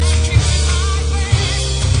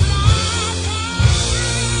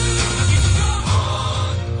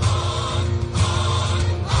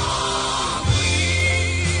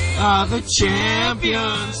are the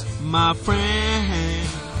champions, my friends.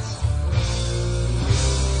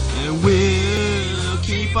 And we'll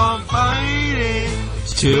keep on fighting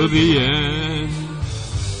till the end.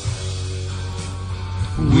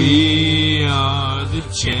 We are the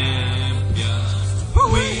champions.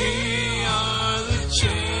 We are the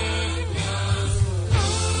champions.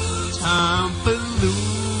 Time for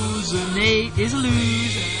loser. Nate is a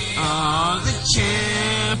loser. Are the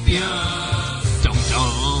champions. Dum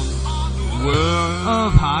dum. World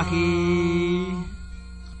Of hockey.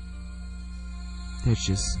 That's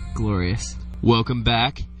just glorious. Welcome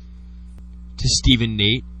back to Steve and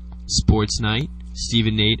Nate Sports Night. Steve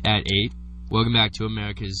and Nate at 8. Welcome back to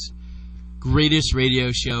America's greatest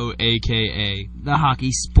radio show, a.k.a. The Hockey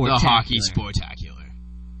Sportacular. The Hockey Sportacular.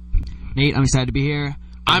 Nate, I'm excited to be here.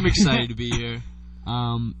 I'm excited to be here.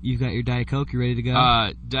 You've got your Diet Coke. You ready to go?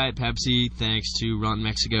 Diet Pepsi, thanks to Ron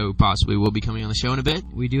Mexico, who possibly will be coming on the show in a bit.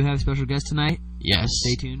 We do have a special guest tonight. Yes.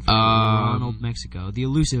 Stay tuned for Ronald Mexico, the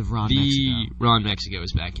elusive Ron Mexico. Ron Mexico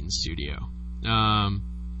is back in the studio. And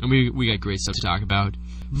we got great stuff to talk about.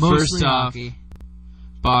 Mostly First off, hockey.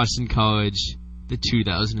 Boston College, the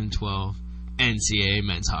 2012 NCAA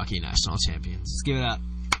Men's Hockey National Champions. Let's give it up.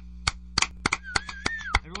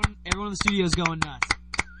 Everyone in the studio is going nuts.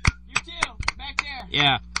 You too, back there.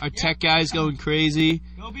 Yeah, our tech guy's going crazy.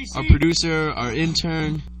 Go BC. Our producer, our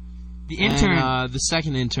intern. The intern. And the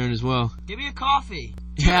second intern as well. Give me a coffee.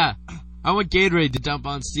 Yeah. I want Gatorade to dump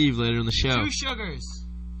on Steve later in the show. 2 sugars.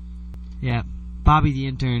 Yeah, Bobby the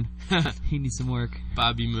intern. He needs some work.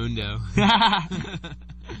 Bobby Mundo.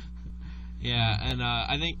 Yeah, and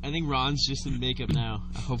I think Ron's just in makeup now.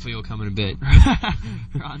 Hopefully he'll come in a bit.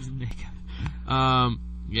 Ron's in makeup.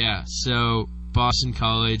 Yeah, so Boston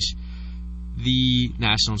College, the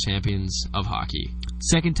national champions of hockey.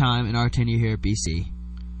 Second time in our tenure here at BC.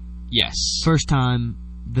 Yes. First time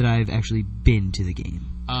that I've actually been to the game.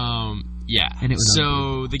 Yeah. And it was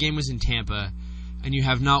so the game was in Tampa, and you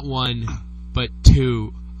have not one, but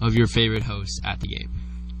 2 of your favorite hosts at the game.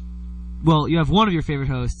 Well, you have one of your favorite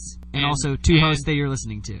hosts, and also 2 hosts that you're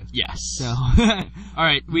listening to. Yes. So, all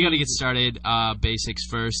right, we got to get started. Basics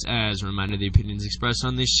first. As a reminder, the opinions expressed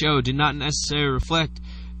on this show do not necessarily reflect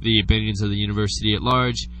the opinions of the university at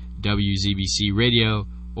large, WZBC Radio,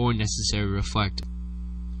 or necessarily reflect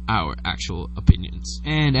our actual opinions.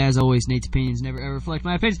 And as always, Nate's opinions never ever reflect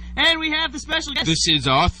my opinions. And we have the special guest. This is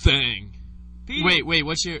our thing. Peter. Wait,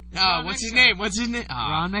 what's his name? What's his name?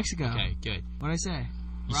 Ron Mexico. Okay, good. What'd I say?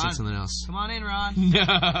 You Ron, said something else. come on in, Ron.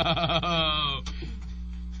 No.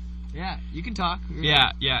 Yeah, you can talk.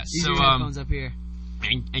 Yeah. Use So, your headphones up here.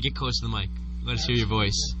 and get close to the mic. Let us hear your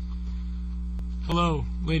voice. Hello,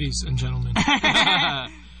 ladies and gentlemen.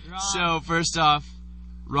 So, first off,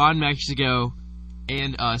 Ron Mexico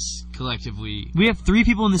and us collectively, We have 3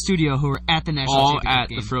 people in the studio who are at the national all championship at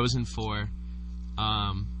game. the Frozen Four.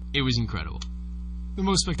 It was incredible. The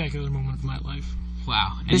most spectacular moment of my life.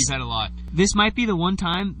 Wow. And This- you've had a lot. This might be the one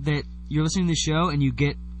time that you're listening to the show and you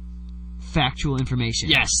get factual information.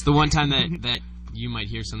 Yes, the one time that you might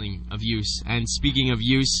hear something of use. And speaking of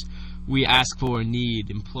use, we ask for, need,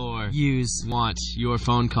 implore, Use. want your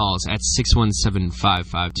phone calls at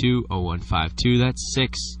 617-552-0152. That's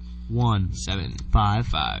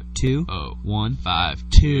 617-552-0152. 1 5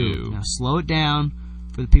 2. Now slow it down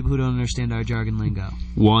for the people who don't understand our jargon lingo.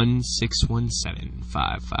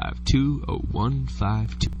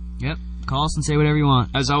 1-617-552-0152. Yep. Call us and say whatever you want.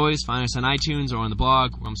 As always, find us on iTunes or on the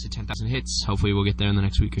blog. We're almost at 10,000 hits. Hopefully we'll get there in the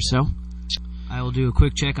next week or so. I will do a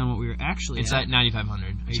quick check on what we were actually It's at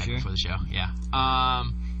 9,500. Are you sure? Before the show, yeah.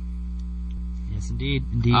 Yes, indeed.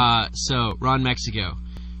 So, Ron Mexico,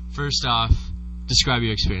 first off, describe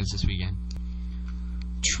your experience this weekend.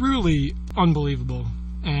 Truly unbelievable,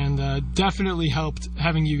 and definitely helped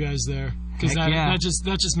having you guys there because Heck yeah.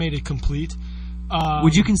 that just made it complete.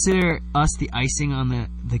 Would you consider us the icing on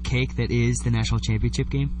the cake that is the national championship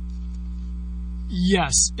game?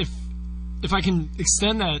 Yes, if I can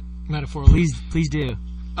extend that metaphor, a little. Please do.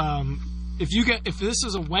 If this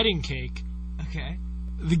was a wedding cake, Okay.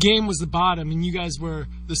 the game was the bottom, and you guys were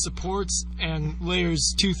the supports and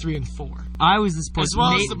layers 2, 3, and 4, I was the sports. as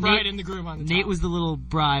well Nate, as the bride Nate, and the groom on the top. Nate was the little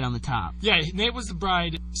bride on the top. Yeah, Nate was the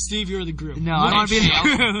bride. Steve, you're the groom. No, I don't want to be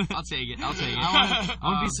the I'll take it. I want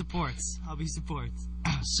to be supports. I'll be supports.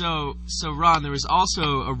 So Ron, there was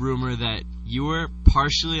also a rumor that you were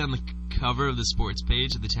partially on the cover of the sports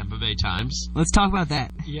page of the Tampa Bay Times. Let's talk about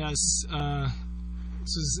that. Yes,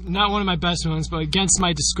 this is not one of my best ones, but against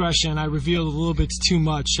my discretion, I revealed a little bit too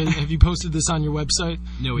much. Have you posted this on your website?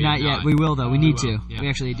 No, we Not have yet. We will though. We need will, to. yeah. We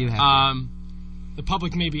actually do have. the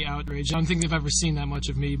public may be outraged. I don't think they've ever seen that much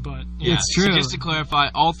of me, but yeah. It's true. So just to clarify,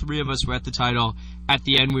 all three of us were at the title. At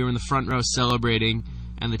the end, we were in the front row celebrating,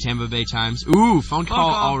 and the Tampa Bay Times. Ooh, phone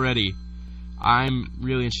call already. I'm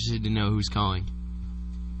really interested to know who's calling.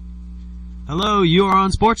 Hello, you are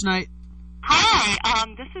on Sports Night. Hi,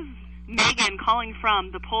 this is Megan calling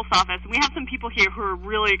from the Pulse office. We have some people here who are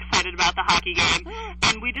really excited about the hockey game,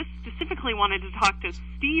 and we just specifically wanted to talk to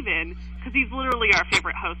Steven, because he's literally our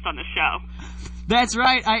favorite host on the show. That's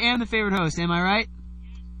right, I am the favorite host, am I right?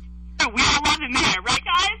 We all love him here, right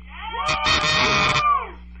guys?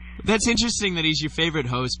 That's interesting that he's your favorite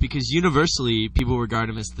host, because universally people regard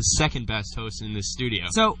him as the second best host in this studio.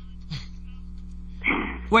 So,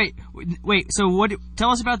 wait, so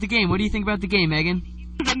tell us about the game. What do you think about the game, Megan?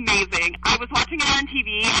 It was amazing. I was watching it on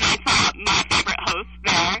TV, and I saw my favorite host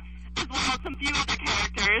there, as well as some few other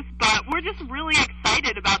characters, but we're just really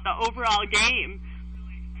excited about the overall game.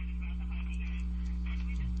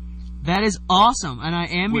 That is awesome,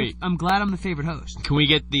 and Wait. I'm glad I'm the favorite host. Can we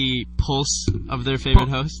get the pulse of their favorite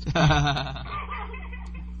host? Well,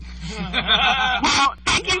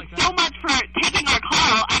 thank you so much for taking our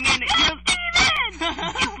call. I mean, Steven!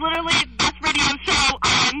 It's literally the best radio show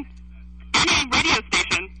on any radio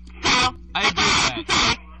station. So, I agree with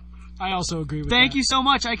that. I also agree with that. Thank you so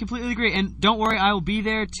much. I completely agree. And don't worry, I will be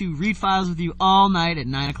there to read files with you all night at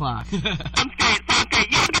 9 o'clock. Sounds great. You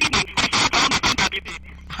have a good evening. I should have called my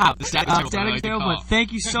WP. The static is terrible, but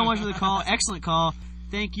thank you so much for the call. Excellent call.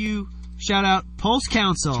 Thank you. Shout out Pulse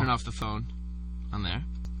Council. Turn off the phone on there.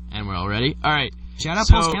 And we're all ready? All right. Shout out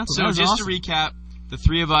Pulse Council. So That was just awesome. to recap, the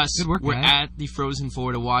three of us Good work, were guys. at the Frozen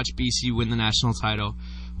Four to watch BC win the national title.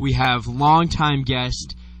 We have longtime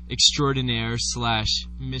guest extraordinaire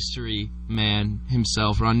 / mystery man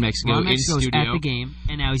himself, Ron Mexico, Ron in Mexico's studio. at the game,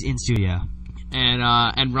 and now he's in studio.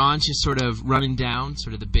 And Ron's just sort of running down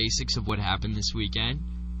sort of the basics of what happened this weekend.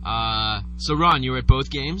 So Ron, you were at both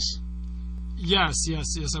games? Yes,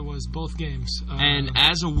 I was. Both games. And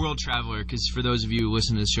as a world traveler, because for those of you who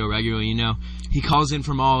listen to the show regularly, you know, he calls in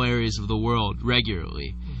from all areas of the world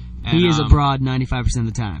regularly. And, He is abroad 95% of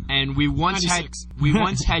the time. And we once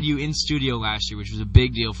 96. had you in studio last year, which was a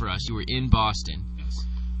big deal for us. You were in Boston.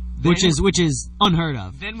 Which is unheard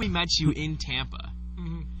of. Then we met you in Tampa.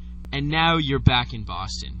 Mhm. And now you're back in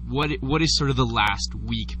Boston. What has sort of the last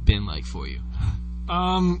week been like for you?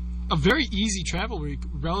 A very easy travel week,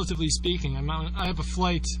 relatively speaking. I have a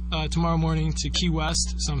flight tomorrow morning to Key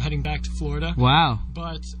West, so I'm heading back to Florida. Wow.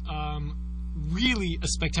 But really a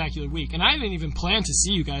spectacular week, and I didn't even plan to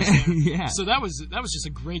see you guys there. Yeah. So that was just a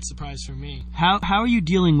great surprise for me. How are you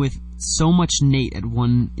dealing with so much Nate in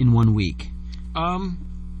 1 week?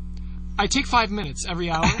 I take 5 minutes every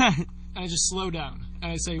hour, and I just slow down,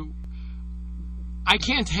 and I say, I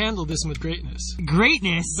can't handle this with greatness.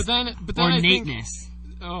 Greatness? But then or I think, Nateness?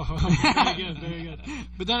 oh, very good.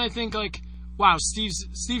 But then I think like, wow,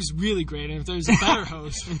 Steve's really great, and if there's a better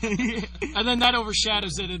host, and then that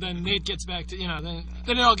overshadows it, and then Nate gets back to,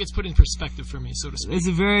 then it all gets put in perspective for me, so to speak. It's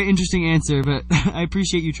a very interesting answer, but I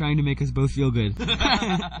appreciate you trying to make us both feel good.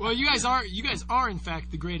 Well, you guys are in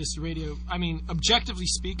fact the greatest radio. I mean, objectively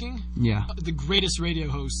speaking, Yeah. the greatest radio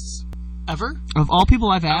hosts ever. Of all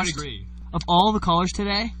people I've I would asked, agree. of all the callers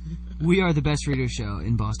today, we are the best radio show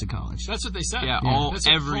in Boston College. That's what they said. Yeah, That's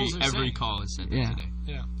what every polls are saying. call is said that Yeah. today.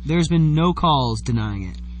 Yeah. There's been no calls denying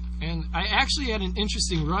it. And I actually had an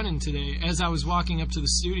interesting run-in today as I was walking up to the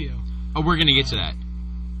studio. Oh, we're gonna get to that.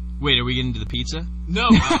 Wait, are we getting to the pizza? No.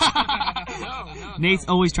 no. Nate's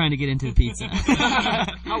always trying to get into the pizza.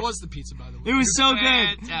 How was the pizza, by the way? It was so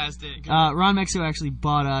good. Fantastic. Ron Mexico actually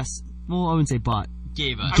bought us. Well, I wouldn't say bought.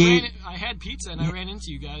 Gave us I had pizza, and I ran into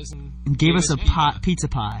you guys and Gave us a pie. pizza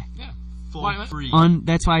pie. Yeah. full Why not? free.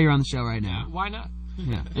 That's why you're on the show right now. Why not?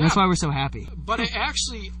 Yeah. And that's why we're so happy. But I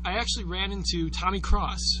actually ran into Tommy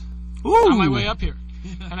Cross Ooh. on my way up here,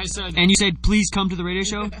 and I said, And you said, please come to the radio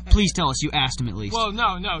show? Please tell us. You asked him at least. "Well,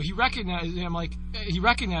 no, he recognized." I'm like, he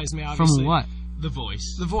recognized me obviously. From what? The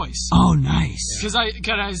voice. The voice. Oh, nice. Because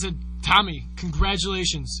I said, Tommy,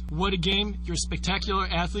 congratulations! What a game! You're a spectacular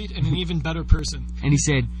athlete and an even better person. And he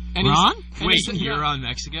said, And he- Ron? and he Wait, said, you're yeah. on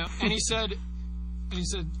Mexico? And he said,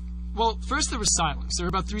 well, first there was silence. There were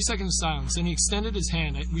about 3 seconds of silence. And he extended his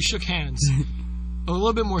hand. We shook hands. A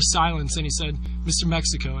little bit more silence. And he said, Mr.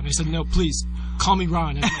 Mexico. And I said, no, please, call me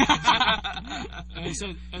Ron. And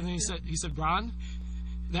then he said, Ron,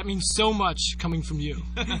 that means so much coming from you.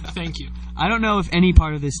 Thank you. I don't know if any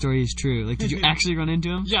part of this story is true. Like, did you actually run into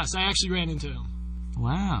him? Yes, I actually ran into him.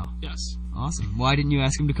 Wow. Yes. Awesome. Why didn't you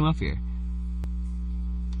ask him to come up here?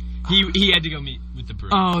 He had to go meet with the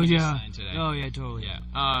Bruins. Oh, He just yeah. signed today. Oh, yeah, totally.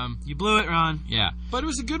 Yeah. You blew it, Ron. Yeah. But it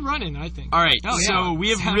was a good run-in, I think. All right. Oh, yeah. So we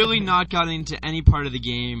have Sounded really good. not gotten into any part of the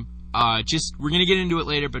game. We're gonna get into it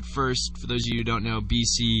later. But first, for those of you who don't know,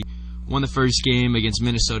 BC won the first game against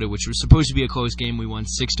Minnesota, which was supposed to be a close game. We won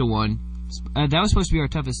 6-1. That was supposed to be our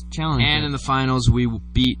toughest challenge. And in the finals, we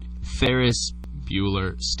beat Ferris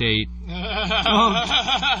Bueller State.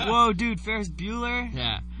 Whoa, dude, Ferris Bueller?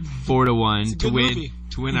 Yeah, 4-1 good movie.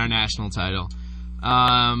 to win our national title.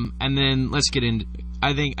 And then let's get into.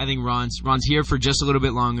 I think Ron's here for just a little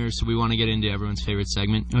bit longer, so we want to get into everyone's favorite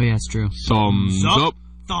segment. Oh, yeah, it's true. Thumbs up.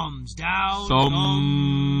 Thumbs down.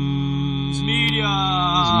 Thumbs medium.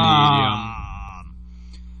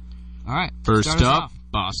 All right. First start us up, off.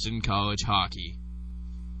 Boston College hockey.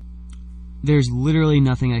 There's literally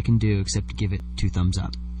nothing I can do except to give it 2 thumbs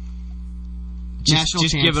up. Just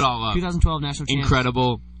champs, give it all up. 2012 national champs.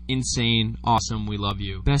 Incredible, insane, awesome. We love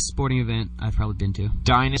you. Best sporting event I've probably been to.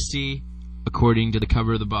 Dynasty, according to the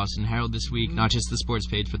cover of the Boston Herald this week, not just the sports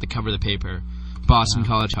page, but the cover of the paper. Boston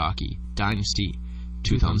College hockey, Dynasty,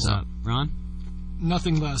 2 thumbs up. Ron?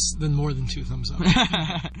 Nothing less than more than 2 thumbs up.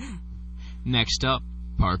 Next up,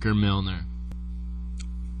 Parker Milner.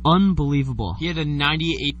 Unbelievable. He had a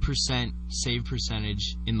 98% save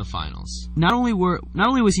percentage in the finals. Not only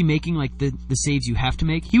was he making like the saves you have to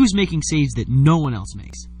make, he was making saves that no one else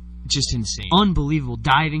makes. Just insane. Unbelievable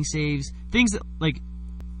diving saves, things that like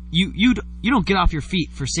you don't get off your feet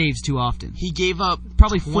for saves too often. He gave up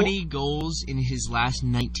Probably 20 goals in his last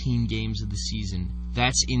 19 games of the season.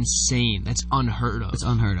 That's insane. That's unheard of. It's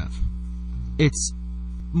unheard of. It's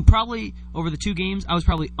probably over the 2 games, I was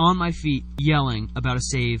probably on my feet yelling about a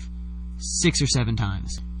save 6 or 7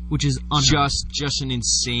 times, which is unheard of. Just an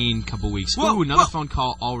insane couple weeks. Whoa, Ooh, another whoa. phone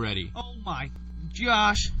call already. Oh my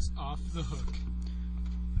gosh! Off the hook.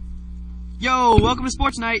 Yo, welcome to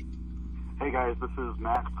Sports Night. Hey guys, this is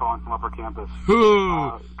Max calling from Upper Campus.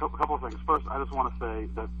 Ooh. Couple of things. First, I just want to say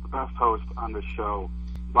that the best host on this show,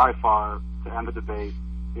 by far, to end the debate,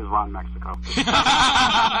 is Ron Mexico.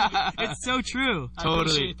 It's so true. I Totally.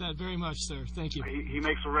 appreciate that very much, sir. Thank you. He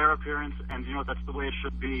makes a rare appearance, and you know that's the way it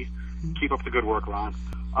should be. Keep up the good work, Ron.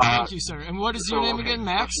 Thank you, sir. And what is your name okay, again,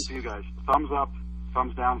 Max? question to you guys. Thumbs up,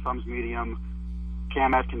 thumbs down, thumbs medium.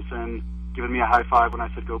 Cam Atkinson giving me a high five when I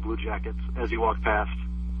said go Blue Jackets as he walked past.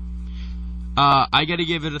 I gotta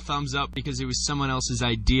give it a thumbs up because it was someone else's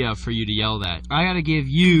idea for you to yell that, I gotta give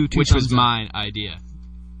you 2 which thumbs was up. my idea.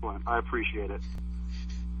 Excellent. I appreciate it.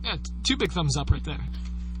 Yeah, 2 big thumbs up right there.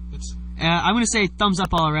 It's I'm gonna say thumbs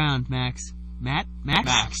up all around, Max. Max.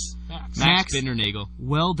 Max. Max Bindernagel.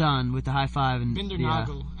 Well done with the high five and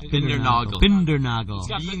Bindernagel. Bindernagel. Bindernagel. It's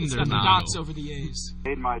got the Bindernagel. dots over the A's.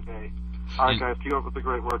 Made my day. All right, guys, keep up with the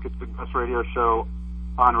great work. It's the best radio show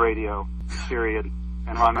on radio, period.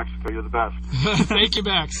 And Ron Mexico, you're the best. Thank you,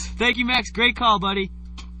 Max. Thank you, Max. Great call, buddy.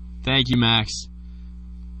 Thank you, Max.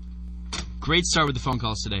 Great start with the phone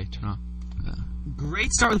calls today. Turn on.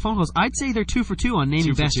 Great start with the phone calls. I'd say they're 2 for 2 on naming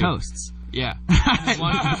 2 for best 2. hosts. Yeah.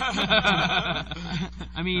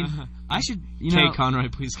 I mean, I should, you know, Kay Conroy,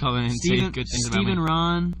 please call in and say good things about me.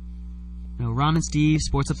 Ron. No, Ron and Steve,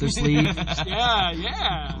 sports up their sleeve.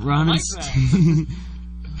 Yeah. Ron I and like that. Steve.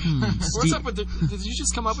 What's up with the... Did you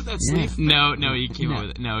just come up with that Yeah. sleeve? No, he came up No.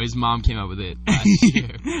 with it. No, his mom came up with it last year.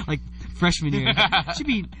 Like freshman year. Should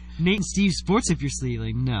be Nate and Steve sports up your sleeve.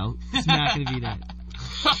 Like, no, it's not going to be that.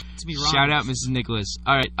 It's be Ron. Shout out Mrs. Nicholas.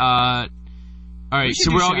 All right, We should so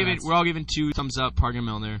do we're all shout-outs. giving 2 thumbs up. Parker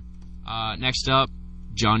Milner. Next up,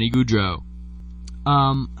 Johnny Gaudreau.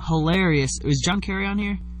 Hilarious. Was John Kerry on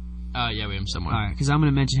here? Yeah, we have him somewhere. All right, because I'm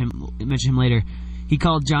going to mention him later. He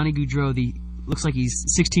called Johnny Gaudreau looks like he's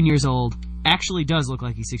 16 years old. Actually does look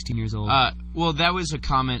like he's 16 years old. Well, that was a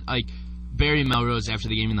comment. Like Barry Melrose after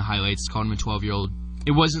the game in the highlights called him a 12-year-old.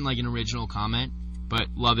 It wasn't like an original comment, but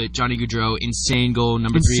love it. Johnny Gaudreau, insane goal,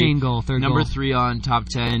 number 3. Insane goal, third number goal. 3 on top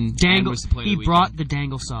 10. and Dangle. was the player of He the brought weekend. the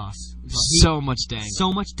dangle sauce. So much dangle.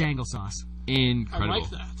 So much dangle sauce. I Incredible. like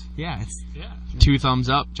that. Yeah, it's Yeah, 2 thumbs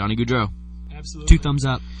up, Johnny Gaudreau. absolutely. 2 thumbs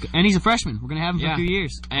up. And he's a freshman. We're going to have him for Yeah. a few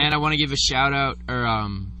years. And I want to give a shout out, or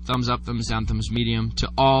thumbs up, thumbs down, thumbs medium, to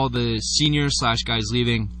all the seniors / guys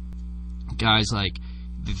leaving. Guys like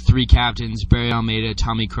the 3 captains, Barry Almeida,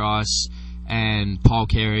 Tommy Cross, and Paul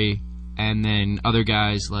Carey. And then other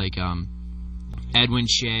guys like Edwin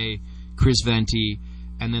Shea, Chris Venti,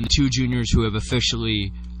 and then the 2 juniors who have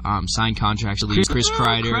officially signed contracts. Chris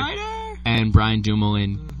Kreider and Brian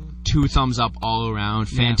Dumoulin. 2 thumbs up all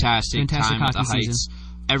around. Yeah. Fantastic time at the hockey Heights.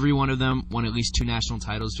 Every one of them won at least 2 national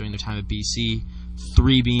titles during their time at BC.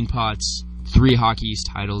 3 Bean Pots, 3 Hockey East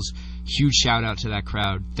titles. Huge shout out to that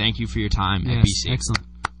crowd. Thank you for your time at Yes, BC. excellent.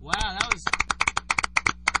 Wow.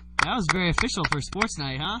 That was very official for sports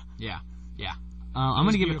night, huh? Yeah. I'm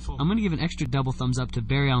was gonna beautiful. I'm gonna give an extra double thumbs up to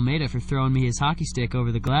Barry Almeida for throwing me his hockey stick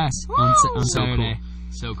over the glass on So Saturday.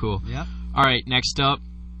 cool. So cool. Yep. All right, next up,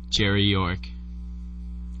 Jerry York.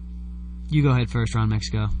 You go ahead first, Ron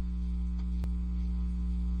Mexico.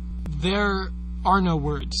 There are no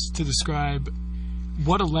words to describe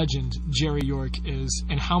what a legend Jerry York is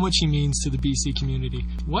and how much he means to the BC community.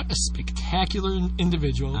 What a spectacular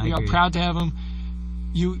individual. I We agree. are proud to have him.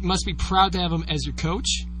 You must be proud to have him as your coach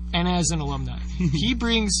and as an alumni.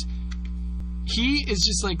 He is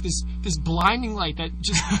just like this blinding light that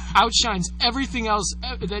just outshines everything else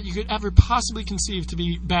that you could ever possibly conceive to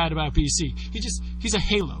be bad about BC. He's a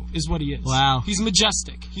halo, is what he is. Wow. He's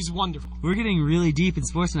majestic. He's wonderful. We're getting really deep in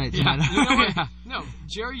sports night tonight. You know what? No,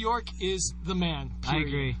 Jerry York is the man. I period.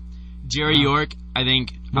 agree. Jerry York, I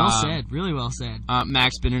think. Well said. Really well said.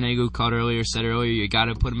 Max Binnernagel said earlier, you got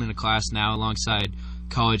to put him in a class now alongside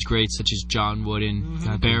college greats such as John Wooden,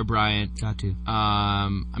 Bear Bryant. Got to.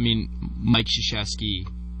 Mike Krzyzewski,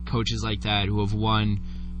 coaches like that who have won,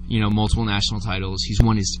 multiple national titles. He's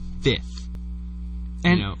won his 5th.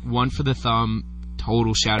 And One for the thumb.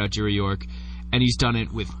 Total shout out Jerry York, and he's done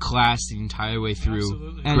it with class the entire way through.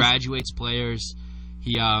 Absolutely. And- Graduates players.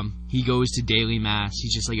 He goes to daily mass.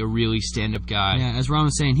 He's just like a really stand up guy. yeah, as Ron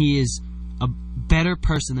was saying, he is a better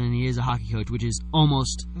person than he is a hockey coach, which is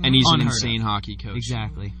almost And he's an unheard of. insane hockey coach.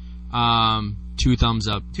 Exactly. 2 thumbs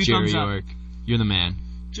up, Two Jerry thumbs up. York. You're the man.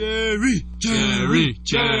 Jerry. Jerry.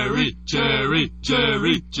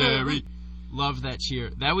 Love that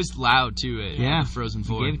cheer. That was loud too at Yeah. the Frozen We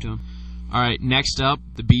Four. gave it to him. All right, next up,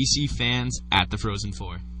 the BC fans at the Frozen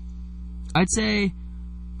Four. I'd say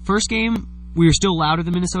first game we were still louder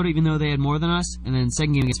than Minnesota, even though they had more than us. And then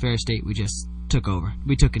second game against Ferris State, we just took over.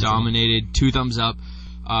 We took control. Dominated. 2 thumbs up.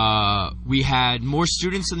 We had more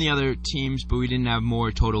students than the other teams, but we didn't have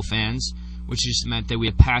more total fans, which just meant that we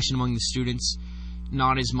had passion among the students,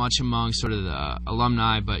 not as much among sort of the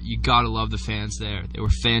alumni, but you gotta love the fans there. They were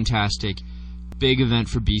fantastic. Big event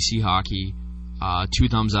for BC hockey. 2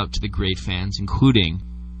 thumbs up to the great fans, including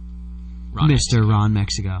Ron Mr. Ron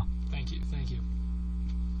Mexico. Thank you.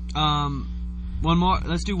 One more.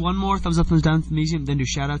 Let's do one more thumbs up, thumbs down to the museum, then do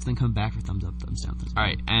shout outs, then come back for thumbs up, thumbs down, thumbs down. All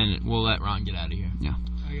right, and we'll let Ron get out of here.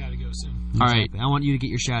 I gotta go soon. All right. Exactly. I want you to get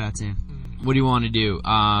your shout outs in. What do you want to do?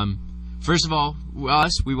 First of all,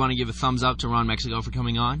 we want to give a thumbs up to Ron Mexico for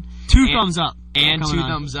coming on. 2 And- thumbs up. And Coming 2 on.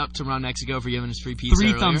 thumbs up to Ron Mexico for giving us free pizza 3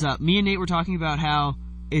 earlier. thumbs up. Me and Nate were talking about how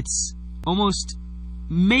it's almost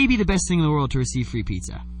maybe the best thing in the world to receive free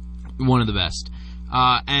pizza. One of the best.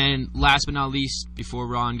 And last but not least, before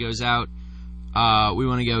Ron goes out, we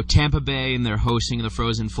want to go Tampa Bay, and they're hosting the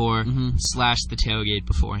Frozen Four / the tailgate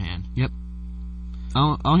beforehand.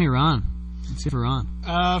 I'll hear Ron. Let's hear for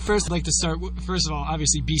Ron. First, I'd like to start. First of all,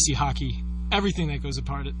 obviously BC hockey, everything that goes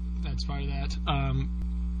that's part of that.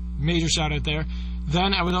 Major shout out there.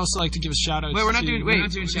 Then I would also like to give a shout out. We're not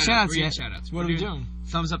doing shout-outs yet. What are we doing?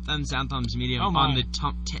 Thumbs up, thumbs down, thumbs medium Oh, my. on the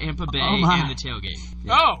Tampa Bay Oh, my. and the tailgate.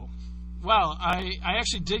 Oh, well, I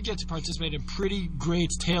actually did get to participate in a pretty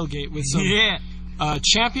great tailgate with some Yeah.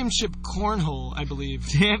 championship cornhole, I believe.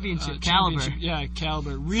 Championship caliber. Yeah,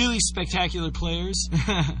 caliber. Really spectacular players.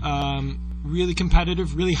 Really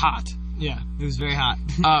competitive. Really hot. Yeah. It was very hot.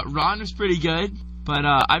 Ron was pretty good, but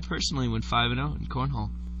I personally went 5-0 in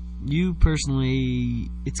cornhole. You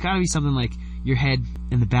personally, it's got to be something like your head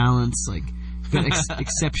and the balance, like got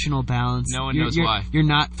exceptional balance. No one knows why. You're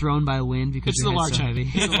not thrown by wind because It's your the head's so large head.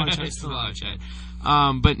 heavy. It's the large head. It's the large head.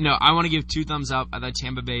 But no, I want to give 2 thumbs up. I thought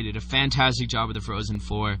Tampa Bay did a fantastic job with the Frozen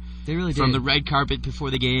Four. They really did. From the red carpet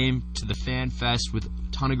before the game to the fan fest with a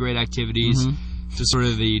ton of great activities to sort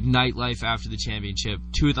of the nightlife after the championship.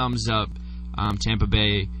 2 thumbs up, Tampa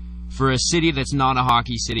Bay, for a city that's not a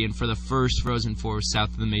hockey city and for the first Frozen Four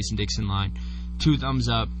south of the Mason-Dixon line. 2 thumbs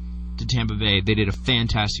up to Tampa Bay. They did a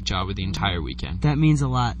fantastic job with the entire weekend. That means a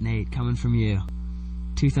lot, Nate, coming from you.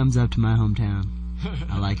 2 thumbs up to my hometown.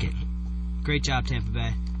 I like it. Great job, Tampa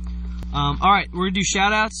Bay. All right, we're going to do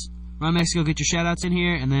shout-outs. Ron Mexico, get your shout-outs in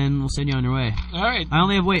here, and then we'll send you on your way. All right.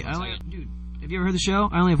 Dude, have you ever heard the show?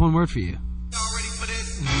 I only have one word for you.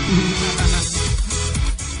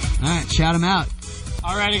 All right, shout him out.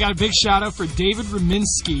 All right, I got a big shout out for David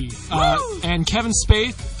Rominski and Kevin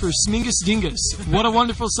Spaeth for Smingus Dingus. What a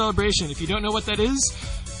wonderful celebration. If you don't know what that is,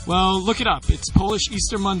 well, look it up. It's Polish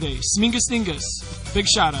Easter Monday. Smingus Dingus. Big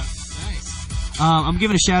shout out. I'm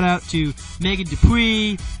giving a shout out to Megan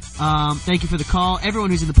Dupuis. Thank you for the call. Everyone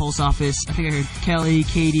who's in the Pulse office. I think I heard Kelly,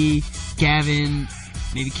 Katie, Gavin,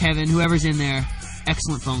 maybe Kevin, whoever's in there.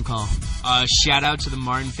 Excellent phone call. Shout out to the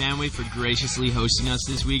Martin family for graciously hosting us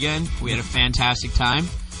this weekend. We had a fantastic time.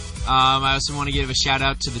 I also want to give a shout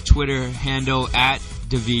out to the Twitter handle at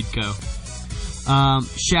Davidko.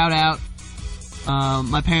 Shout out.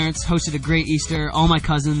 My parents hosted a great Easter. All my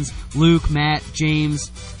cousins, Luke, Matt,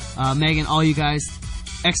 James, Megan, all you guys.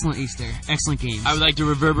 Excellent Easter. Excellent games. I would like to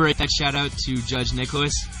reverberate that shout out to Judge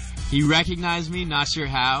Nicholas. He recognized me, not sure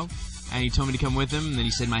how, and he told me to come with him, and then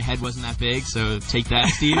he said my head wasn't that big, so take that,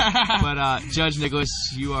 Steve. But Judge Nicholas,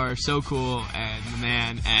 you are so cool and the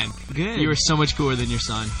man, and Good. you are so much cooler than your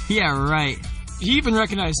son. Yeah, right. He even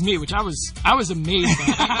recognized me, which I was amazed by.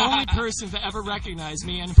 The only person to ever recognize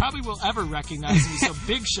me, and probably will ever recognize me. So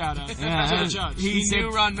big shout out to the judge. He knew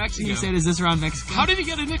Ron Mexico. He said, "Is this Ron Mexico?" How did he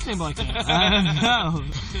get a nickname like that? I don't know.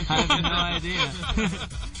 I have no idea.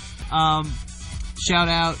 Shout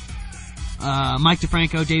out Mike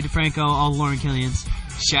DeFranco, Dave DeFranco, all Lauren Killians.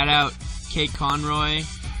 Shout out Kate Conroy,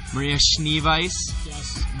 Maria Schneeweiss,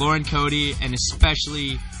 Yes. Lauren Cody, and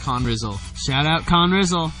especially Con Rizzle. Shout out Con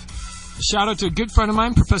Rizzle. Shout out to a good friend of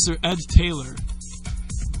mine, Professor Ed Taylor.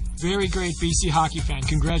 Very great BC hockey fan.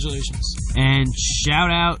 Congratulations. And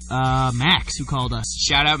shout out Max, who called us.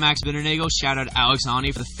 Shout out Max Bitternagel. Shout out Alex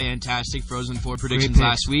Ani for the fantastic Frozen 4 predictions picks.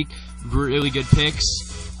 last week. Really good picks.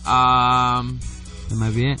 That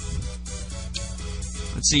might be it.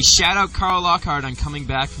 Let's see. Shout out Carl Lockhart on coming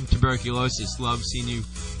back from tuberculosis. Love seeing you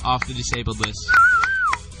off the disabled list.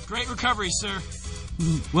 Great recovery, sir.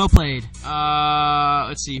 Well played.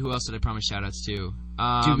 Let's see. Who else did I promise shout outs to?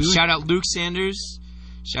 Shout out Luke Sanders.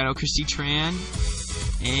 Shout out Christy Tran.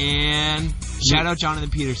 And shout out Jonathan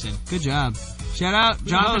Peterson. Good job. Shout out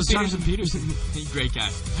Jonathan Peterson. Great guy.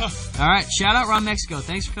 All right. Shout out Ron Mexico.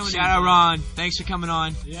 Thanks for coming. Shout out Ron. Thanks for coming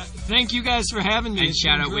on. Yeah. Thank you guys for having me. And It's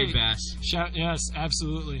shout been out great. Wade Bass. Yes,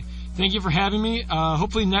 absolutely. Thank you for having me.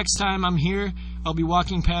 Hopefully next time I'm here, I'll be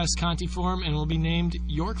walking past Conti Forum and will be named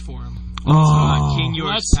York Forum. King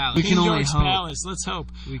York's Let's- Palace. We can King only York's hope. Palace. Let's hope.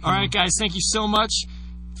 We can All right, hope. guys. Thank you so much.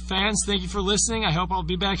 Fans, thank you for listening. I hope I'll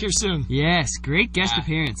be back here soon. Yes. Great guest Yeah.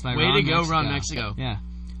 appearance by Way Ron to go, Mexico. Ron Mexico. Yeah.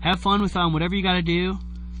 Have fun with whatever you got to do.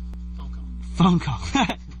 Phone call.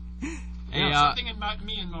 Hey, Something in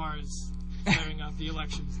Myanmar is clearing up the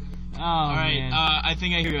elections there. Oh, all right. man. I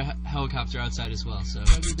think I hear a helicopter outside as well. So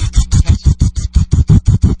See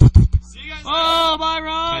you guys Oh, bye,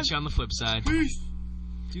 Ron. catch you on the flip side.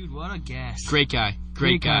 Dude, what a guest. Great guy.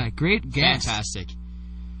 Great guy. Great guest. Fantastic.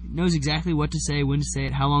 Knows exactly what to say, when to say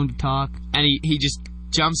it, how long to talk. And he just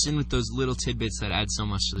jumps in with those little tidbits that add so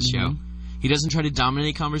much to the show. Mhm. He doesn't try to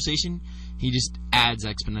dominate conversation. He just adds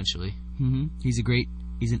exponentially. He's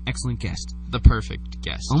an excellent guest. The perfect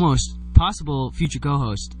guest. Almost possible future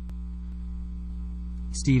co-host.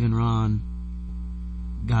 Steve and Ron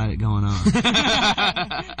got it going on.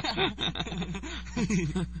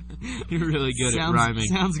 You're really good at rhyming.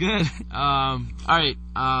 Sounds good. All right.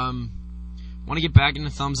 Want to get back into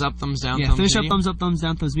thumbs up, thumbs down, Yeah, thumbs finish up, medium? thumbs up, thumbs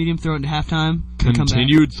down, thumbs medium, throw it into halftime. We'll come back.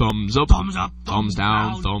 Continued thumbs up, Thumbs up, thumbs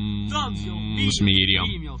down, thumbs your medium.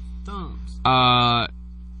 your thumbs.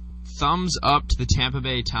 Thumbs up to the Tampa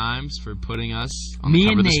Bay Times for putting us on Me the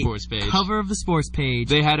cover and of the Nate, sports page. cover of the sports page.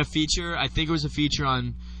 They had a feature. I think it was a feature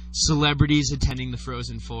on celebrities attending the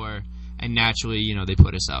Frozen 4, and naturally, they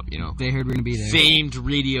put us up. They heard we're gonna be there. Famed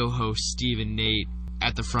radio host Steve and Nate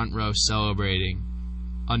at the front row celebrating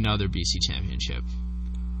another BC championship.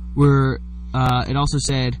 It also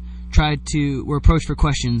said we're approached for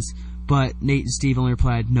questions, but Nate and Steve only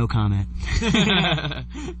replied, no comment.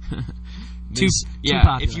 Too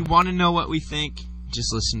popular. If you want to know what we think,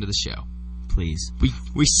 just listen to the show. Please.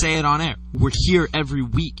 We say it on air. We're here every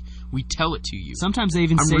week. We tell it to you. Sometimes they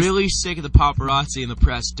even I'm say. really sick of the paparazzi and the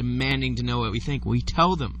press demanding to know what we think. We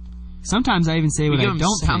tell them. Sometimes I even say We what give I them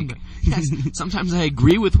don't sound think. Yes. Sometimes I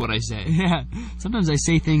agree with what I say. Yeah. Sometimes I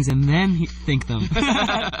say things and then think them.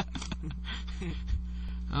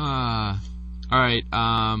 All right.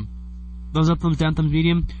 Thumbs up, thumbs down, thumbs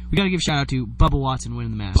medium. We got to give a shout out to Bubba Watson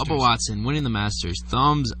winning the Masters. Bubba Watson winning the Masters.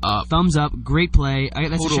 Thumbs up. Thumbs up, great play.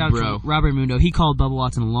 That's Total a shout bro. out to Robert Mundo. He called Bubba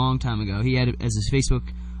Watson a long time ago. He had it as his Facebook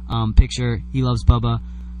picture. He loves Bubba.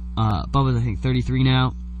 Bubba's, I think, 33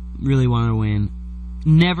 now. Really wanted to win.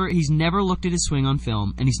 He's never looked at his swing on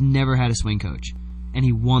film, and he's never had a swing coach. And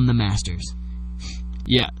he won the Masters.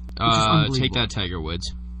 Yeah. unbelievable. Take that, Tiger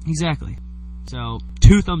Woods. Exactly. So,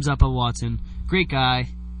 2 thumbs up on Watson. Great guy.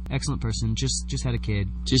 Excellent person. Just had a kid.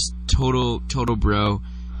 Just total bro.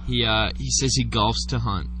 He says he golfs to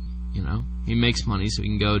hunt. He makes money so he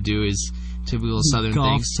can go do his typical southern Golfs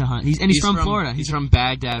things. to hunt. He's from Florida. He's from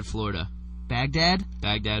Baghdad, Florida. Baghdad?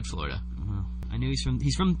 Baghdad, Florida. Well, I knew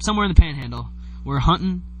he's from somewhere in the Panhandle. We're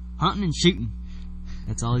hunting and shooting.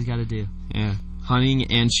 That's all he's got to do. Yeah.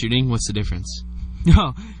 Hunting and shooting, what's the difference?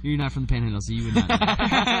 No, you're not from the Panhandle, so you would not know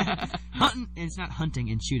that. Hunting, and it's not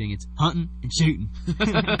hunting and shooting, it's hunting and shooting.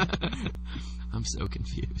 I'm so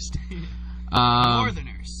confused.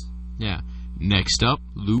 Northerners. Yeah. Next up,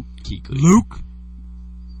 Luke Kuechly. Luke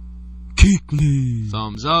Kuechly.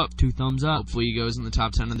 Thumbs up. 2 thumbs up. Hopefully he goes in the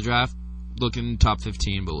top 10 of the draft. Looking top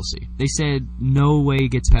 15, but we'll see. They said no way he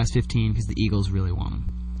gets past 15 because the Eagles really want him.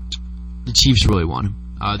 The Chiefs really want him.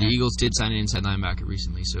 The Eagles did sign an inside linebacker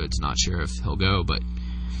recently, so it's not sure if he'll go, but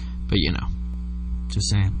you know. Just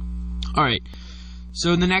saying. All right.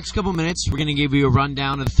 So in the next couple minutes, we're going to give you a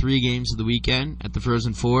rundown of the 3 games of the weekend at the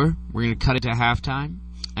Frozen Four. We're going to cut it to halftime,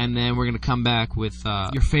 and then we're going to come back with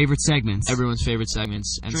your favorite segments. Everyone's favorite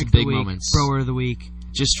segments and Drink some big of the week, moments. Thrower of the week.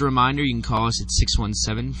 Just a reminder, you can call us at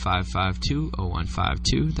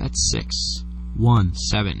 617-552-0152. That's 1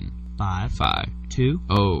 7 5 5 2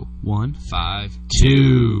 0 1 5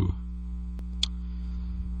 2.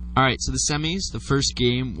 All right, so the semis, the first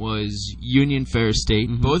game was Union Ferris State.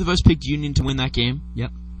 Mhm. Both of us picked Union to win that game.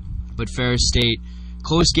 Yep. But Ferris State,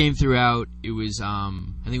 close game throughout. It was, I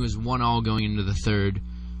think it was 1-1 going into the third.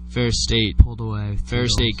 Ferris State pulled away.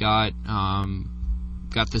 Ferris State got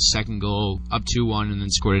the second goal up 2-1 and then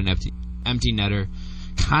scored an empty netter.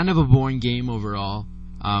 Kind of a boring game overall.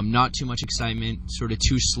 Not too much excitement. Sort of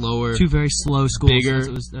two slower. 2 very slow schools. Bigger,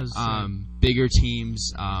 That was bigger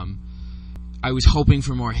teams. I was hoping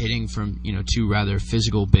for more hitting from 2 rather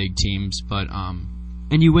physical big teams, but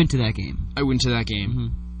and you went to that game. I went to that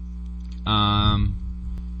game. Mm-hmm.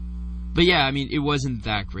 But yeah, I mean, it wasn't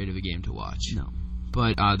that great of a game to watch. No.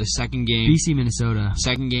 But the second game, BC Minnesota.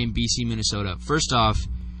 Second game, BC Minnesota. First off,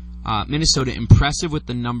 Minnesota impressive with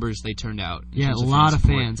the numbers they turned out. Yeah, a lot of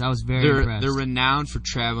fans. I was very impressed. They're renowned for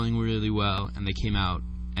traveling really well, and they came out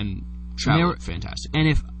and traveled fantastic. And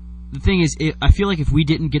if the thing is, I feel like if we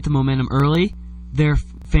didn't get the momentum early, their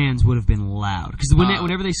fans would have been loud. Because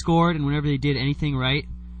whenever they scored and whenever they did anything right,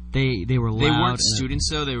 they were loud. They weren't students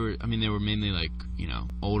though. They were mainly like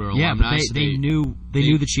older alumni. Yeah, but so they knew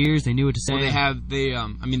the cheers. They knew what to say. Well,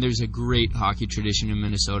 there's a great hockey tradition in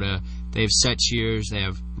Minnesota. They have set cheers. They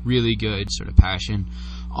have really good sort of passion.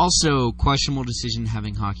 Also, questionable decision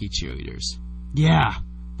having hockey cheerleaders. Yeah,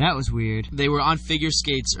 that was weird. They were on figure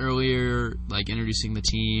skates earlier, like introducing the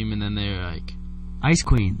team, and then they're like Ice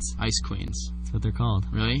Queens. Ice Queens. That's what they're called.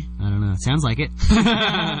 Really? I don't know. Sounds like it.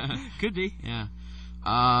 Could be. Yeah.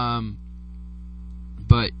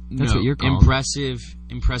 But that's what you're called.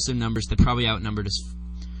 Impressive numbers. They probably outnumbered us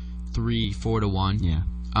 3-4 to 1. Yeah.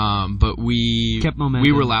 But we kept momentum.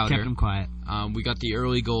 We were louder. Kept them quiet. We got the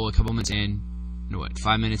early goal a couple minutes in.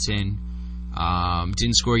 5 minutes in.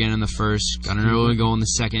 Didn't score again in the first. Got an early goal in the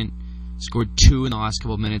second. Scored 2 in the last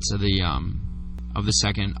couple of minutes of the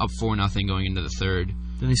second. Up 4-0 going into the third.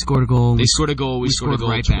 Then they scored a goal. They scored a goal. We scored a goal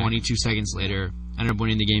right 22 seconds later. Ended up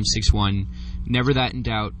winning the game 6-1. Never that in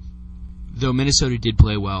doubt. Though Minnesota did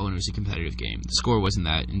play well and it was a competitive game. The score wasn't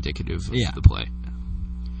that indicative of the play.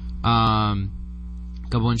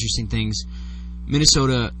 Couple interesting things.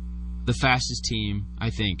 Minnesota, the fastest team,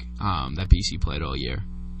 I think, that BC played all year.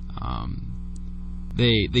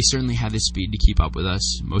 They certainly had the speed to keep up with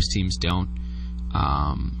us. Most teams don't.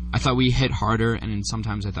 I thought we hit harder, and then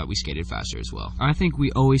sometimes I thought we skated faster as well. I think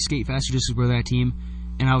we always skate faster just because we're that team,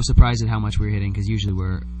 and I was surprised at how much we were hitting because usually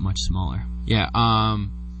we're much smaller. Yeah,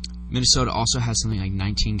 Minnesota also has something like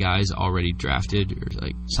 19 guys already drafted, or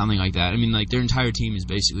like something like that. I mean, like their entire team is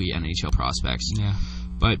basically NHL prospects. Yeah,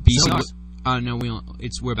 but BC, no,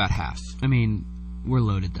 we're about half. I mean, we're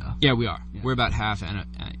loaded though. Yeah, we are. Yeah. We're about half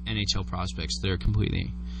NHL prospects. They're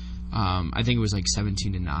completely. I think it was like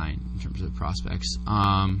 17 to 9 in terms of the prospects.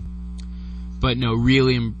 But no,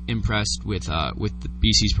 really impressed with the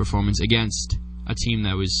BC's performance against a team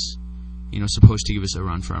that was, supposed to give us a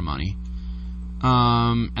run for our money.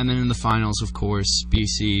 And then in the finals, of course,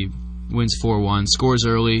 BC wins 4-1, scores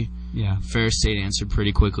early. Yeah. Ferris State answered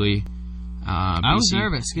pretty quickly. I was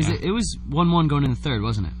nervous because it was 1-1 going in the third,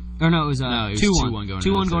 wasn't it? Or no, it was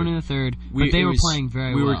 2-1 going in the third. But they were playing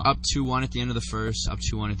very well. We were up 2-1 at the end of the first, up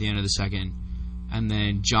 2-1 at the end of the second, and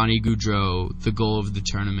then Johnny Gaudreau, the goal of the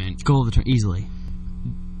tournament, easily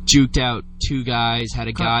juked out 2 guys, had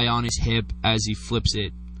a guy on his hip as he flips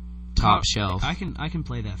it top shelf. I can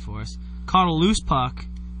play that for us. Caught a loose puck,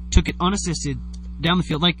 took it unassisted down the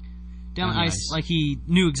field, down the ice, like he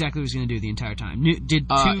knew exactly what he was going to do the entire time.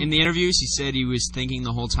 In the interviews, he said he was thinking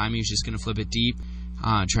the whole time he was just going to flip it deep,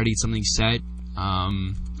 try to get something set.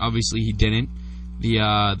 Obviously, he didn't.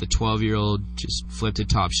 The 12-year-old just flipped it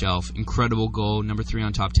top shelf. Incredible goal, number 3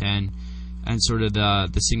 on top 10, and sort of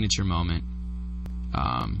the signature moment.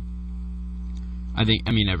 I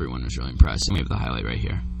mean, everyone was really impressed, and we have the highlight right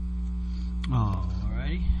here.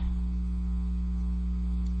 Alrighty.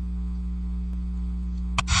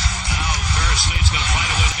 Now Ferris State's going to find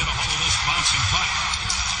a way to get a hold of this bouncing puck.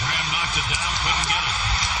 Graham knocked it down, couldn't get it.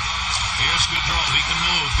 Here's Goudreau. He can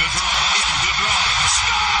move. Goudreau.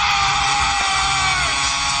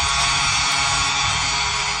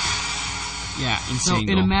 Yeah, So insane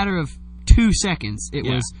in a goal. matter of 2 seconds, it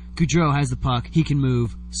Yeah. was Goudreau has the puck, he can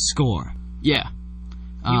move, score. Yeah.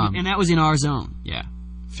 And that was in our zone. Yeah.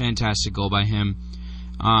 Fantastic goal by him.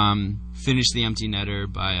 Finished the empty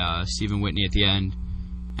netter by Stephen Whitney at the end.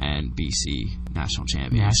 And BC national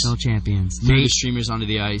champions. National champions. Threw the Nate, streamers onto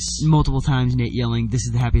the ice. multiple times, Nate yelling, "This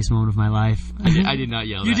is the happiest moment of my life." I did not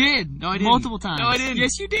yell You that. did. No, I didn't. Multiple times. No, I didn't.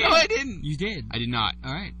 Yes, you did. No, I didn't. You did. I did not.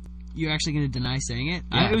 All right. You're actually going to deny saying it?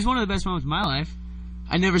 Yeah. It was one of the best moments of my life.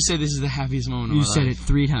 I never said this is the happiest moment of You my said life. it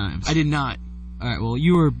 3 times. I did not. All right. Well,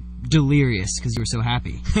 you were delirious because you were so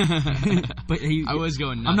happy. But I was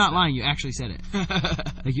going nuts. I'm not lying. You actually said it.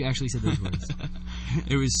 Like you actually said those words.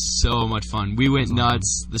 It was so much fun. We went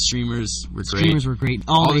nuts. The streamers were great. Streamers were great.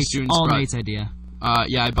 All the Nate's, students all brought- Nate's idea.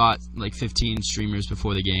 Yeah, I bought like 15 streamers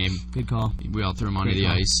before the game. Good call. We all threw them onto Great the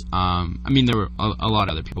call. ice. I mean, there were a lot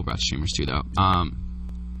of other people brought streamers too, though.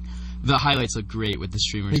 The highlights look great with the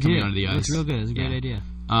streamers They coming did. onto the ice. It's real good. It's a great idea.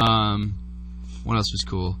 What else was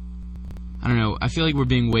cool? I don't know. I feel like we're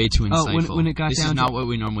being way too insightful. when it got this down is to- not what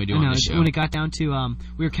we normally do I know, on the show. when it got down to,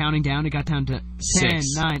 we were counting down, it got down to 10,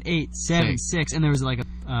 6. 9, 8, 7, 6, and there was like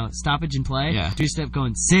a stoppage in play. Yeah. Just kept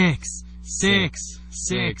going 6, 6, 6,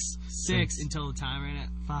 6, 6 until the time ran at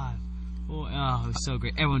 5. 4. Oh, it was so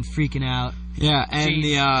great. Everyone freaking out. Yeah, and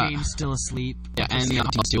James still asleep. yeah, and the other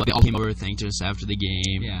teams too. They all came over, thanked us after the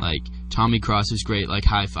game. Yeah. Like Tommy Cross was great. Like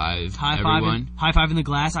high five everyone. High five in the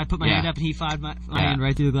glass. I put my Yeah. hand up and he fived my Yeah. hand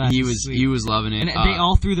right through the glass. He It was sweet. he was loving it. And they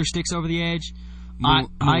all threw their sticks over the edge.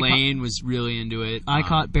 Mullane was really into it. I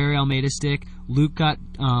caught Barry Almeida's stick. Luke got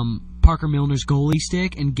Parker Milner's goalie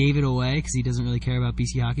stick and gave it away because he doesn't really care about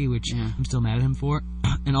BC hockey, which Yeah. I'm still mad at him for.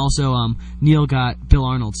 And also, Neil got Bill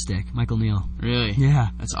Arnold's stick, Michael Neal. Really? Yeah.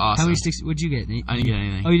 That's awesome. How many sticks? What'd you get, Nate? I didn't get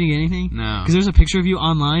anything. Oh, you didn't get anything? No. Because there's a picture of you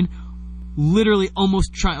online, literally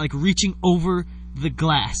almost reaching over the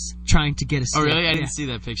glass, trying to get a stick. Oh, really? I Yeah. didn't see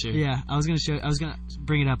that picture. Yeah, I was gonna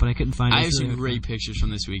bring it up, but I couldn't find it. I have It's some really great hard. pictures from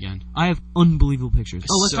this weekend. I have unbelievable pictures.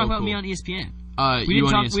 Oh, let's So talk about cool. me on ESPN. You We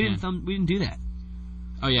on didn't ESPN. we didn't do that.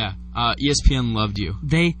 Oh yeah. ESPN loved you.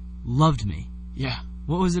 They loved me. Yeah.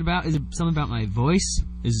 What was it about? Is it something about my voice?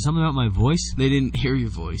 Is it something about my voice? They didn't hear your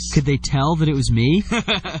voice. Could they tell that it was me? Could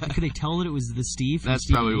they tell that it was the Steve? from That's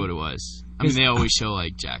Steve probably and what me? it was. I mean, they always show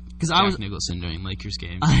like Jack I was- Nicholson during Lakers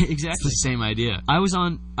games. It's Exactly. the same idea. I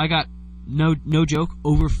got no joke,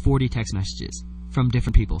 over 40 text messages from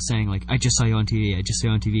different people saying like, "I just saw you on TV. I just saw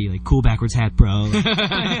you on TV. Like, cool backwards hat, bro."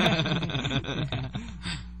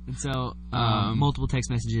 And so, multiple text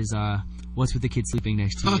messages. What's with the kid sleeping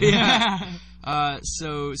next to you? Oh, yeah.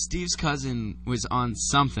 So Steve's cousin was on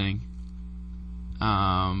something.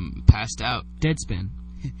 Passed out. Deadspin.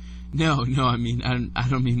 No. I mean, I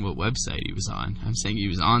don't mean what website he was on. I'm saying he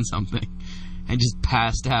was on something and just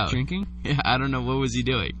passed out. Drinking? Yeah. I don't know what was he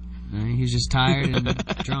doing. He was just tired and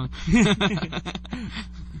drunk.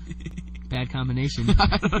 Bad combination.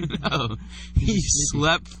 I don't know. He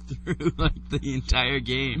slept through like the entire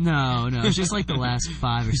game. No, it's just like the last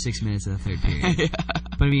 5 or 6 minutes of the third period.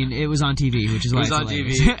 But I mean, it was on TV, which is It why was it's on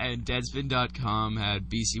hilarious. TV, and Deadspin.com had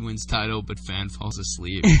BC wins title, but fan falls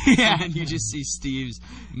asleep. Yeah. And you just see Steve's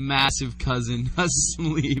massive cousin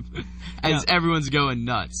asleep as everyone's going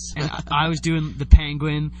nuts. And I was doing the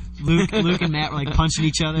penguin. Luke and Matt were like punching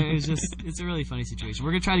each other. It's a really funny situation.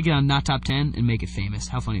 We're gonna try to get on Not Top 10 and make it famous.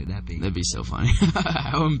 How funny would that be? That'd be so funny.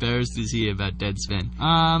 How embarrassed is he about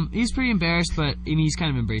Deadspin? He's pretty embarrassed, but I mean, he's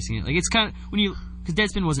kind of embracing it. Like it's kind of because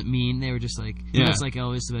Deadspin wasn't mean. They were just like, he looks like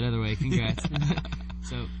Elvis, but other way. Congrats.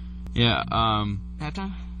 So Yeah.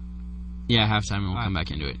 halftime. Yeah, halftime, and we'll come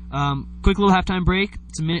back into it. Quick little halftime break.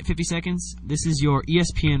 It's a minute 50 seconds. This is your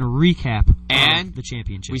ESPN recap And of the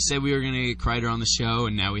championship. We said we were going to get Kreider on the show,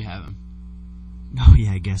 and now we have him. Oh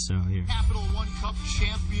yeah, I guess so. Here. Capital One Cup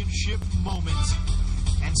championship moment.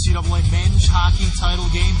 NCAA men's hockey title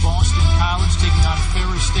game. Boston College taking on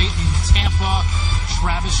Ferris State in Tampa.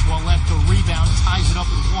 Travis Ouellet, the rebound, ties it up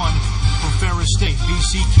at 1 for Ferris State.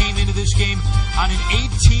 BC came into this game on an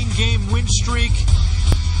 18-game win streak.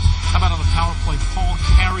 How about on the power play? Paul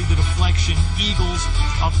carried the deflection. Eagles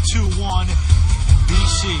up 2-1.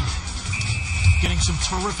 BC getting some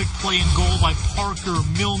terrific play and goal by Parker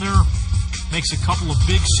Milner. Makes a couple of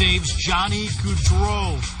big saves. Johnny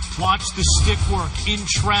Goudreau. Watch the stick work in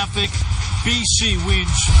traffic. BC wins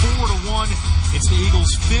 4-1. It's the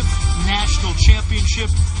Eagles' 5th national championship.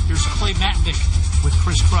 Here's Clay Matnick with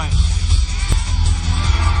Chris Kreider.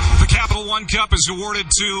 The Capital One Cup is awarded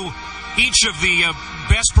to each of the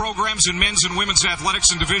best programs in men's and women's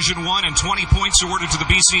athletics in Division I, and 20 points awarded to the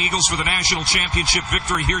BC Eagles for the national championship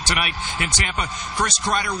victory here tonight in Tampa. Chris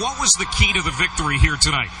Kreider, what was the key to the victory here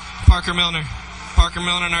tonight? Parker Milner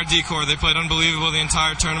and our D-core. They played unbelievable the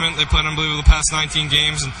entire tournament. They played unbelievable the past 19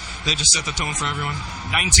 games, and they just set the tone for everyone.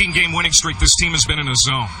 19-game winning streak. This team has been in a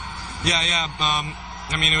zone. Yeah.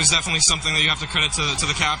 I mean, it was definitely something that you have to credit to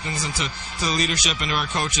the captains and to the leadership and to our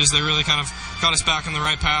coaches. They really kind of got us back on the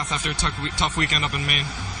right path after a tough weekend up in Maine.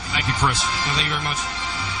 Thank you, Chris. Yeah, thank you very much.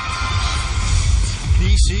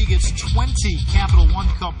 BC gets 20 Capital One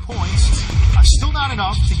Cup points. Still not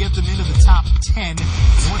enough to get them into the top 10.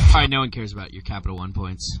 All right, no one cares about your Capital One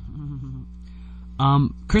points.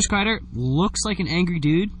 Chris Kreider looks like an angry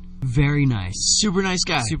dude. Very nice. Super nice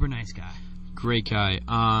guy. Super nice guy. Great guy.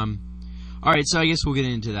 All right, so I guess we'll get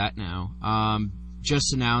into that now.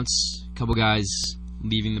 Just announced a couple guys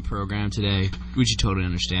leaving the program today, which you totally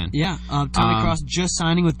understand. Yeah, Tommy Cross just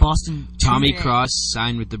signing with Boston. Tommy Cross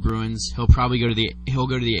signed with the Bruins. He'll probably go to the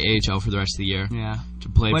AHL for the rest of the year. Yeah, to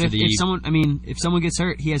play but for if someone gets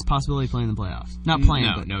hurt, he has possibility of playing in the playoffs. Not playing.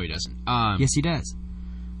 No, he doesn't. Yes, he does.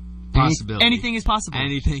 Possibility. Anything is possible.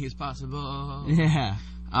 Anything is possible. Yeah.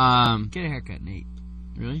 Get a haircut, Nate.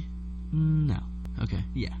 Really? No. Okay.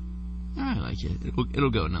 Yeah. I like it. It'll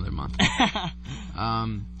go another month.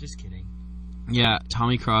 Just kidding. Yeah,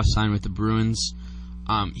 Tommy Cross signed with the Bruins.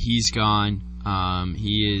 He's gone.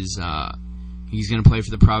 He's going to play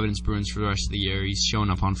for the Providence Bruins for the rest of the year. He's showing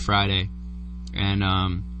up on Friday,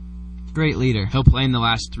 and great leader. He'll play in the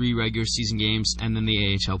last 3 regular season games and then the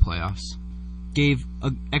AHL playoffs. Gave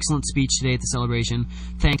an excellent speech today at the celebration.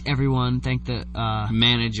 Thanked everyone. Thanked the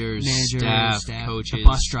managers, staff, coaches, the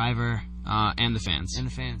bus driver. And the fans.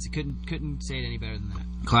 Couldn't say it any better than that.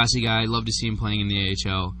 Classy guy. Love to see him playing in the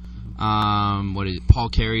AHL. Paul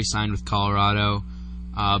Carey signed with Colorado.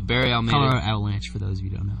 Barry Almeida. Colorado Avalanche, for those of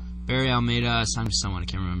you who don't know. Barry Almeida signed with someone, I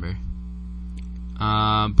can't remember.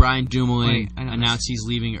 Brian Dumoulin announced he's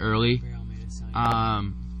leaving early. Barry Almeida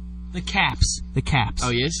signed. The Caps.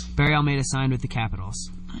 Oh, he is? Barry Almeida signed with the Capitals.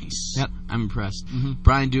 Nice. Yep. I'm impressed. Mm-hmm.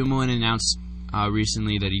 Brian Dumoulin announced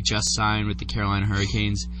recently that he just signed with the Carolina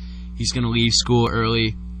Hurricanes. He's going to leave school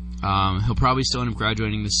early. He'll probably still end up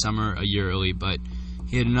graduating this summer a year early, but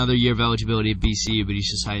he had another year of eligibility at BC, but he's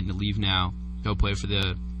decided to leave now. He'll play for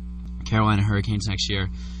the Carolina Hurricanes next year,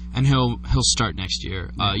 and he'll start next year.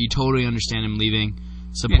 You totally understand him leaving,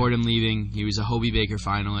 support him leaving. He was a Hobie Baker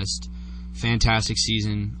finalist, fantastic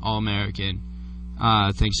season, All-American.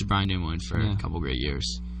 Thanks to Brian Dumoulin for a couple great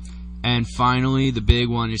years. And finally, the big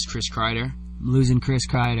one is Chris Kreider. Losing Chris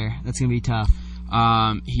Kreider, that's going to be tough.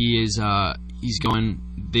 He's going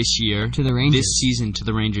this year to the Rangers. This season to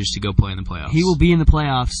the Rangers to go play in the playoffs. He will be in the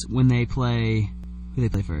playoffs when they play. Who they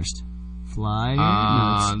play first? Flyers?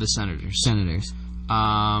 The Senators.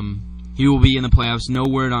 He will be in the playoffs. No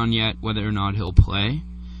word on yet whether or not he'll play,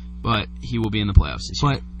 but he will be in the playoffs this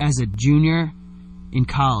year. But as a junior in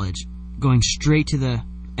college, going straight to the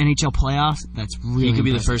NHL playoffs, that's really He could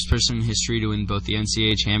be impressive. the first person in history to win both the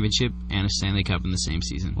NCAA championship and a Stanley Cup in the same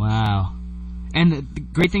season. Wow. And the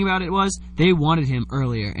great thing about it was they wanted him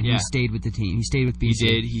earlier, and he stayed with the team. He stayed with BC. He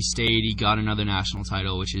did. He stayed. He got another national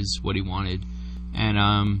title, which is what he wanted. And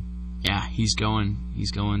he's going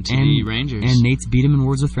to the Rangers. And Nate's beat him in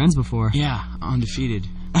Words with Friends before. Yeah, undefeated.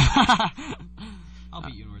 I'll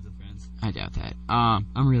beat you in Words with Friends. I doubt that.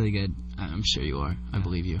 I'm really good. I'm sure you are. I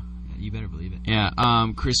believe you. You better believe it. Yeah.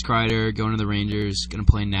 Chris Kreider going to the Rangers. Going to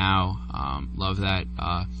play now. Love that.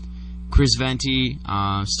 Chris Venti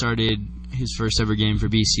started his first ever game for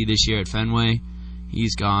BC this year at Fenway.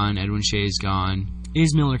 He's gone. Edwin Shea's gone.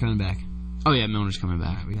 Is Milner coming back? Oh, yeah, Milner's coming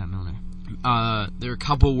back. Right, we got Milner. There are a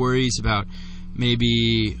couple worries about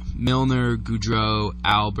maybe Milner, Goudreau,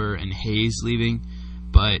 Albert, and Hayes leaving,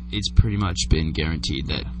 but it's pretty much been guaranteed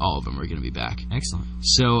that all of them are going to be back. Excellent.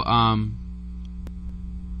 So,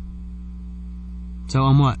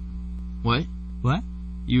 what? What? What?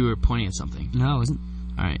 You were pointing at something. No, I wasn't.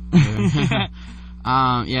 All right.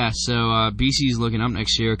 So BC's looking up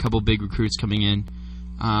next year. A couple big recruits coming in.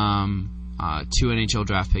 2 NHL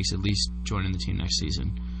draft picks at least joining the team next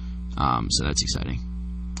season. So that's exciting.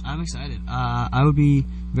 I'm excited. I would be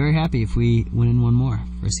very happy if we win in one more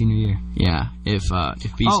for a senior year. Yeah, if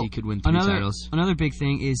BC could win 3 titles. Another big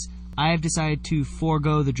thing is I have decided to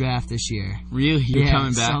forego the draft this year. Really? You're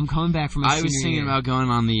coming back? So I'm coming back from my senior year. I was thinking about going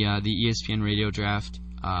on the ESPN radio draft.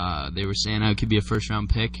 They were saying I could be a first-round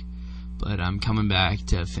pick, but I'm coming back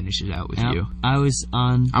to finish it out with Yep. you.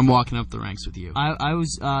 I'm walking up the ranks with you. I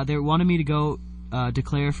was. They wanted me to go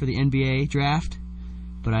declare for the NBA draft,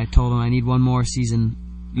 but I told them I need one more season.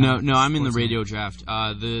 No, I'm in the sports radio draft.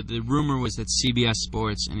 The rumor was that CBS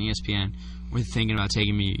Sports and ESPN were thinking about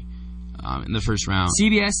taking me in the first round.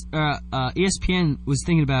 ESPN was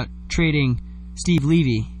thinking about trading Steve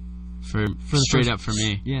Levy for the straight first- up for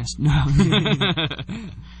me. Yes, no.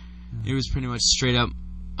 It was pretty much straight up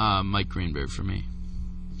Mike Greenberg for me.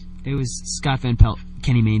 It was Scott Van Pelt,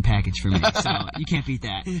 Kenny Mayne package for me. So you can't beat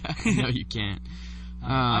that. No, you can't.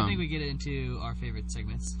 I think we get into our favorite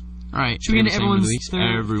segments. All right. Should we get into favorite everyone's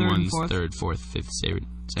segment of the week? third and Everyone's fourth? third, fourth, fifth segments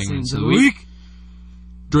Segments of the week.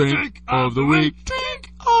 Drink of the week.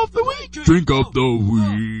 Drink of the week. Drink of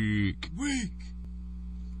the week.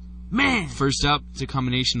 Man! First up, it's a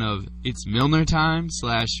combination of it's Milner time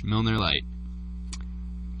 / Milner Light.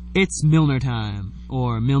 It's Milner time,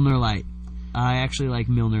 or Milner Light. I actually like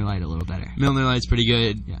Milner Light a little better. Milner Light's pretty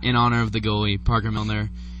good. Yeah. In honor of the goalie, Parker Milner.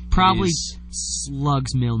 Probably He's-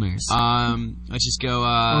 Slugs Milners. Let's just go.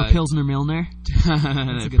 or Pilsner Milner.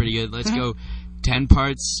 Pretty good. Let's go 10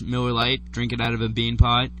 parts Miller Lite, drink it out of a bean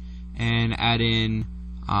pot, and add in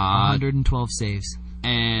 112 saves.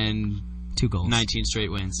 and 2 goals. 19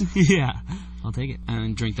 straight wins. Yeah. I'll take it.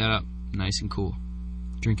 And drink that up nice and cool.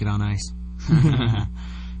 Drink it on ice.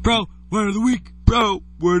 Bro, word of the week. Bro,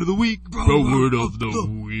 word of the week. Bro, word of the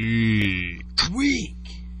week. Week.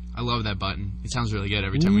 I love that button. It sounds really good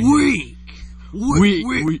every time we hear it. Week.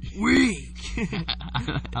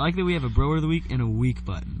 I like that we have a bro of the week and a week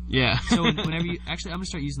button. Yeah. So whenever you... Actually, I'm going to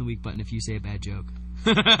start using the week button if you say a bad joke.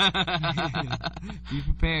 Be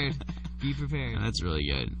prepared. Be prepared. That's really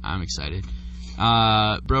good. I'm excited.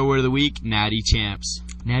 Bro, word of the week, Natty Champs.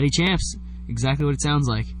 Natty Champs. Exactly what it sounds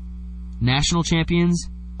like. National champions,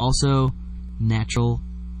 also natural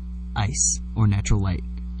ice or natural light.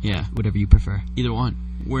 Yeah. Whatever you prefer. Either one.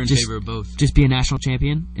 We're in Just- favor of both. Just be a national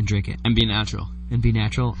champion and drink it. And be natural. And be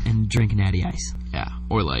natural and drink natty ice. Yeah.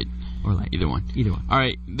 Or light. Or light. Either one. Either one. All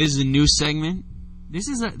right. This is a new segment.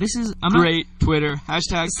 I'm Great Twitter.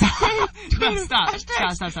 Hashtag. not...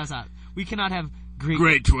 Stop. We cannot have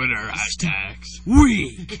great Twitter hashtags.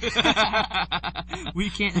 week. We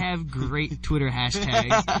can't have great Twitter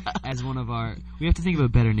hashtags as one of our... We have to think of a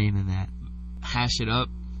better name than that. Hash it up.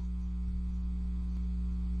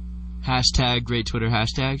 Hashtag great Twitter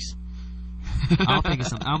hashtags. I'll think of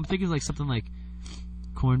something. I'm thinking like something like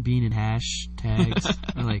corned bean and hash tags.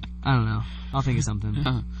 Or like, I don't know. I'll think of something.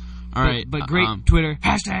 All right. But great Twitter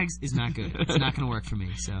hashtags is not good. It's not going to work for me.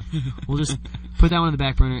 So we'll just put that one in the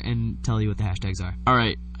back burner and tell you what the hashtags are. All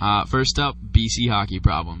right. First up, BC hockey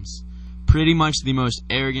problems. Pretty much the most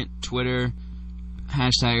arrogant Twitter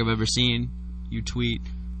hashtag I've ever seen. You tweet.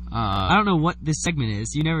 I don't know what this segment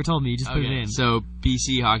is. You never told me. You just put it in. So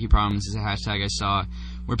BC hockey problems is a hashtag I saw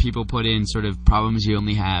where people put in sort of problems you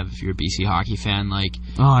only have if you're a BC hockey fan, like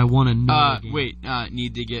Oh, I want to know.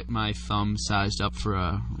 need to get my thumb sized up for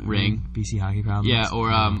a ring. BC hockey problems. Yeah, or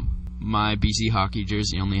my BC hockey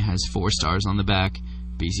jersey only has 4 stars on the back.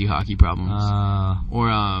 BC hockey problems. Or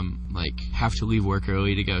like have to leave work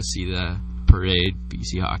early to go see the parade.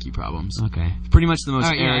 BC hockey problems. Okay. Pretty much the most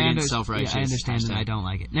All right, arrogant, self-righteous. Yeah, I understand, and hashtag. I don't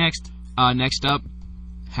like it. Next. Next up,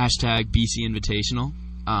 hashtag BC Invitational.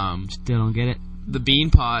 Still don't get it. The Bean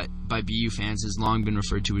Pot by BU fans has long been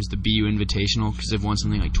referred to as the BU Invitational because they've won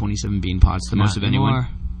something like 27 Bean Pots, the most of anyone.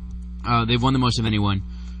 They've won the most of anyone.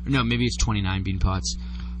 No, maybe it's 29 Bean Pots.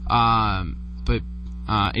 But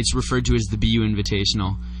it's referred to as the BU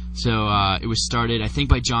Invitational. So it was started, I think,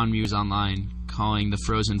 by John Muse online, calling the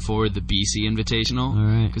Frozen Four the BC Invitational. All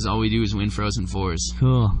right. Because all we do is win Frozen Fours.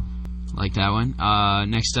 Cool. Like that one.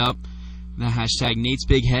 Next up, the hashtag Nate's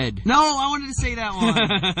Big Head. No, I wanted to say that one.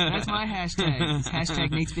 That's my hashtag. It's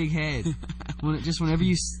hashtag Nate's Big Head. Whenever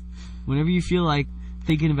you feel like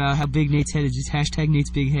thinking about how big Nate's head is, just hashtag Nate's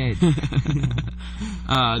Big Head.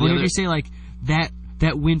 Whenever you say like that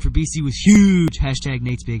win for BC was huge, hashtag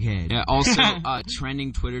Nate's Big Head. Yeah, also,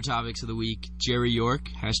 trending Twitter topics of the week, Jerry York,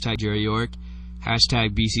 hashtag Jerry York,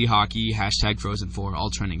 hashtag BC Hockey, hashtag Frozen 4, all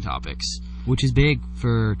trending topics. Which is big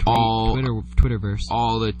for Twitterverse.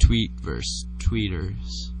 All the tweeters.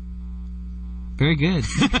 Very good.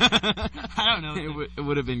 I don't know. It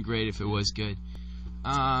would have been great if it was good.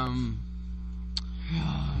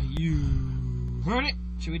 You heard it?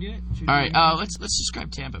 Should we do it? All right, let's describe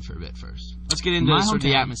Tampa for a bit first. Let's get into My sort of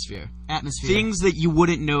the hometown. atmosphere. Things that you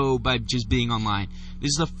wouldn't know by just being online. This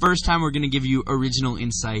is the first time we're going to give you original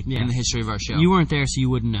insight in the history of our show. You weren't there, so you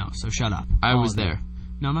wouldn't know. So shut up. I was there.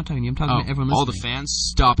 No, I'm not talking to you. I'm talking to everyone listening. All the fans,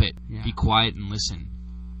 stop it. Yeah. Be quiet and listen.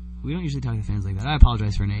 We don't usually talk to fans like that. I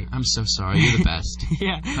apologize for Nate. I'm so sorry. You're the best.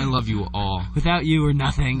 Yeah. I love you all. Without you, we're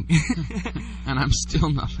nothing. And I'm still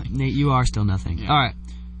nothing. Nate, you are still nothing. Yeah. All right.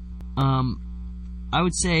 I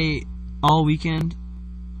would say all weekend,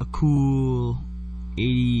 a cool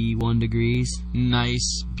 81 degrees.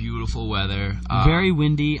 Nice, beautiful weather. Very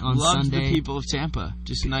windy on loved Sunday. the people of Tampa.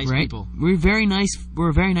 Just nice Right? people. We're very nice. We're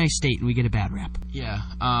a very nice state, and we get a bad rap. Yeah.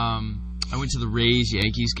 I went to the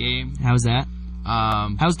Rays-Yankees game. How's that?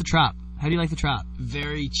 Um, How's the Trop? How do you like the Trop?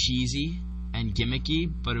 very cheesy and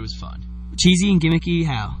gimmicky, but it was fun. Cheesy and gimmicky?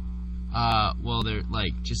 How? Well, they're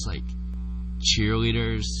just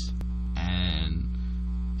cheerleaders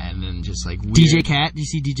and then just weird. DJ Cat? Do you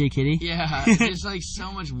see DJ Kitty? Yeah, there's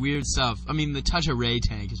so much weird stuff. I mean, the Touch of Ray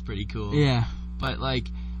tank is pretty cool. Yeah. But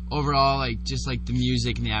overall, the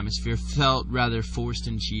music and the atmosphere felt rather forced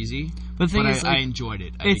and cheesy. But the thing is, I enjoyed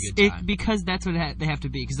it. I had a good time. because that's what they have to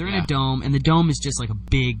be. Because they're in Yeah. a dome, and the dome is just like a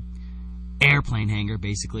big airplane hangar,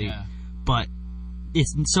 basically. Yeah. But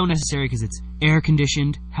it's so necessary because it's air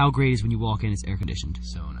conditioned. How great is when you walk in? It's air conditioned,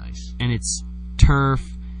 So nice. and it's turf.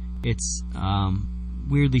 It's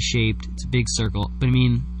weirdly shaped. It's a big circle, but I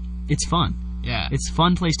mean, it's fun. Yeah. It's a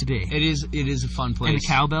fun place to be. It is a fun place. And the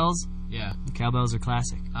cowbells. Yeah. The cowbells are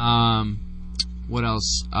classic. What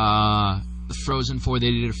else? The Frozen Four,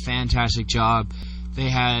 they did a fantastic job. They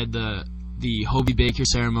had the Hobie Baker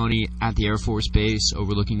ceremony at the Air Force Base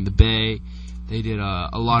overlooking the bay. They did a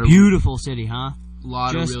lot of Beautiful city, huh?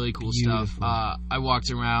 lot Just of really cool beautiful. stuff. I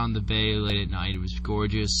walked around the bay late at night. It was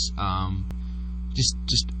gorgeous.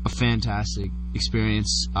 Just a fantastic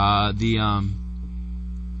experience.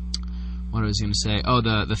 What I was going to say? Oh,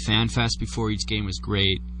 the fan fest before each game was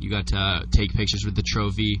great. You got to take pictures with the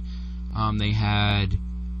trophy. They had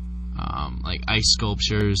ice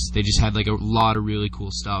sculptures. They just had a lot of really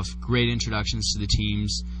cool stuff. Great introductions to the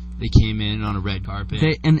teams. They came in on a red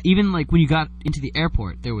carpet. And even when you got into the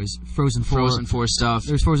airport, there was Frozen 4. Frozen 4 stuff.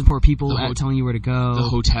 There was Frozen 4 people The telling you where to go. The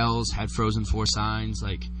hotels had Frozen 4 signs.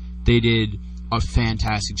 They did a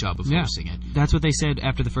fantastic job of Yeah. hosting it That's what they said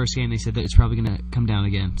after the first game. They said that it's probably going to come down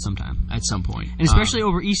again sometime. at some point. And especially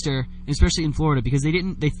over Easter, and especially in Florida, because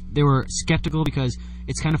they were skeptical because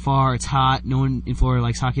it's kind of far, it's hot, no one in Florida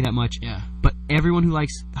likes hockey that much. Yeah. But everyone who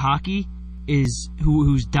likes hockey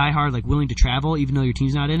who's diehard, willing to travel, even though your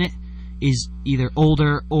team's not in it, is either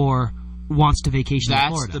older or wants to vacation in That's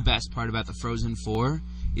Florida. the best part about the Frozen 4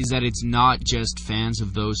 is that it's not just fans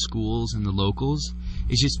of those schools and the locals.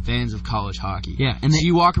 It's just fans of college hockey. Yeah, and so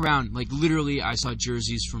you walk around, literally, I saw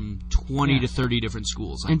jerseys from 20 Yeah. to 30 different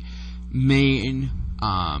schools. And- Maine,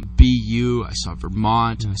 BU, I saw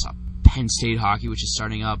Vermont, I saw Penn State hockey, which is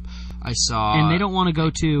starting up. I saw and they don't want to go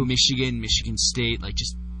to... Michigan State,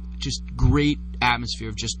 just great atmosphere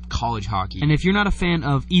of just college hockey. And if you're not a fan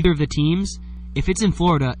of either of the teams, if it's in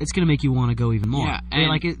Florida, it's going to make you want to go even more. Yeah, They and-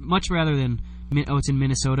 like it much rather than, it's in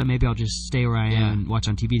Minnesota, maybe I'll just stay where I am Yeah. and watch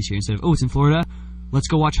on TV this year, instead of, it's in Florida, let's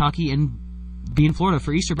go watch hockey and be in Florida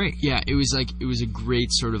for Easter break. Yeah, it was a great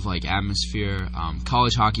sort of atmosphere.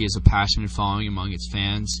 College hockey has a passionate following among its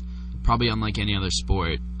fans, probably unlike any other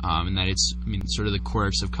sport, in that it's sort of the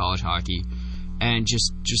quirks of college hockey, and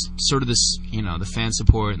just sort of this the fan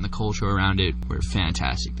support and the culture around it were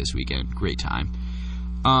fantastic this weekend. Great time.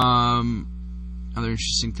 Other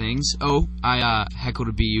interesting things. Oh, I heckled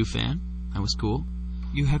a BU fan. That was cool.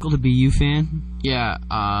 You heckled a BU fan? Yeah,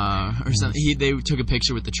 or something. They took a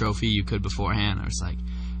picture with the trophy you could beforehand. I was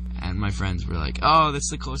and my friends were like, "Oh, that's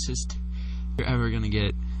the closest you're ever gonna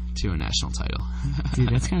get to a national title." Dude,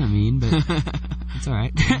 that's kind of mean, but it's all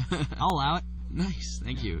right. I'll allow it. Nice,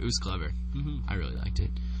 thank you. It was clever. Mm-hmm. I really liked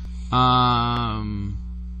it.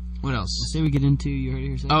 What else? Say we get into you heard it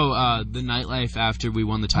here second. Oh, the nightlife after we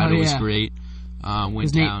won the title was yeah. great. Went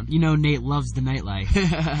 'Cause down. Nate, Nate loves the nightlife.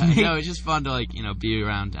 No, it's just fun to be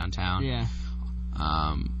around downtown. Yeah,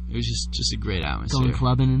 It was just a great atmosphere. going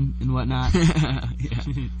clubbing and whatnot. Yeah.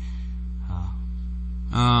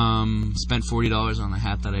 Spent $40 on the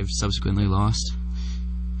hat that I've subsequently lost.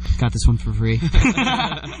 Got this one for free.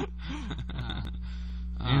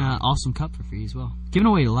 And an awesome cup for free as well. Giving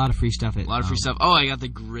away a lot of free stuff at A lot of free stuff. Oh, I got the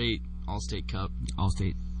great Allstate Cup.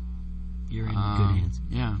 Allstate. You're in good hands.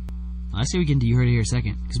 Yeah. I say we get into You Heard It Here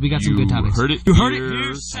second, because we got some good topics. heard it You heard it here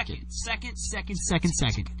here second.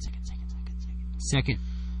 Second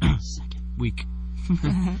week.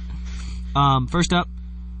 First up,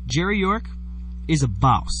 Jerry York is a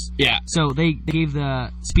boss. Yeah. So they gave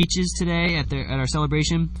the speeches today at our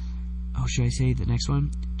celebration. Oh, should I say the next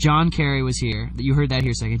one? John Kerry was here. You heard that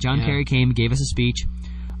here second. John Kerry came, gave us a speech.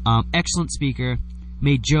 Excellent speaker.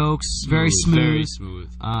 made jokes, very smooth. Very smooth.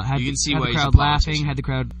 Had, You can see had why the he's a crowd politician. laughing, had the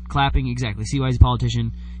crowd clapping. Exactly. See why he's a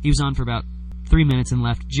politician. He was on for about 3 minutes and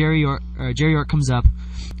left. Jerry York comes up,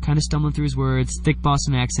 kind of stumbling through his words, thick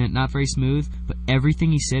Boston accent, not very smooth, but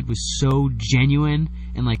everything he said was so genuine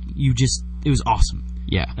and like it was awesome.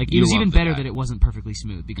 Yeah. Like it you was love even the better guy. that it wasn't perfectly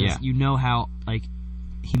smooth because Yeah. you know how like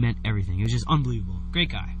he meant everything. It was just unbelievable. Great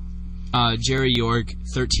guy. Jerry York,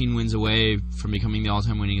 13 wins away from becoming the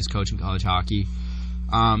all-time winningest coach in college hockey.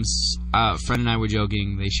 Fred and I were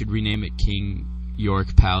joking they should rename it King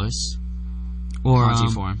York Palace. Or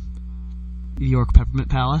Conti for him. New York Peppermint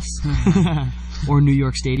Palace. Or New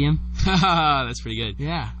York Stadium. That's pretty good.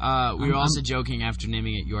 Yeah. We were also joking after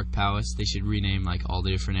naming it York Palace, they should rename like all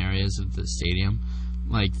the different areas of the stadium,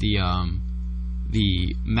 like the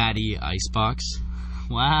Matty Icebox.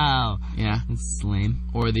 Wow. Yeah. That's lame.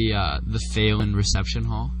 Or the Phelan Reception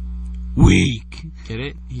Hall. Weak. Get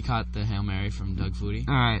it? He caught the Hail Mary from Doug Flutie.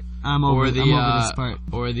 All right. I'm over this part.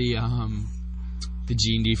 Or the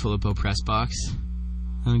Gene DiFilippo press box,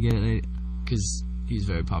 I don't get it. because he's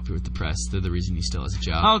very popular with the press. They're the reason he still has a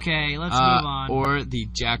job. Okay, let's move on. Or the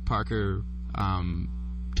Jack Parker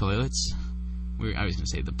toilets. I was going to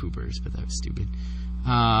say the poopers, but that was stupid.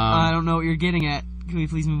 I don't know what you're getting at. Can we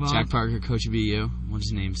please move on? Jack Parker, coach of BU. We'll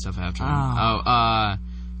just name stuff after him. Oh.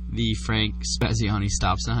 The Frank Spaziani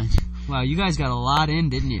stop sign. Wow, you guys got a lot in,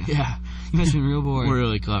 didn't you? Yeah. You guys been real bored. We're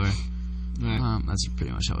really clever. Right. That's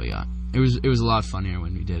pretty much all we got. It was a lot funnier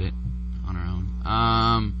when we did it on our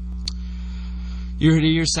own. You heard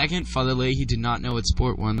it here second. Father Leahy did not know what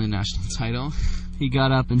sport won the national title. He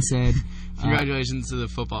got up and said, Congratulations to the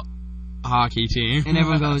football hockey team. and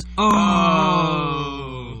everyone goes,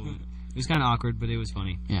 oh! It was kind of awkward, but it was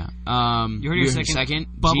funny. Yeah. You heard your second?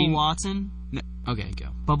 Bubba Gene- Watson. No, okay, go.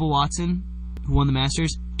 Bubba Watson, who won the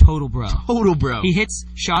Masters, total bro. Total bro. He hits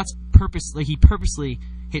shots purposely. He purposely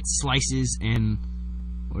hits slices and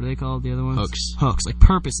what are they called? The other ones? Hooks, like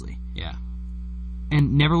purposely. Yeah.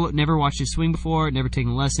 And never watched his swing before. Never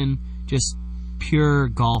taken a lesson. Just pure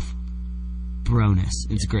golf broness.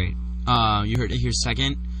 It's great. You heard it here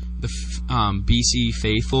second. The BC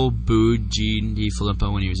faithful booed Gene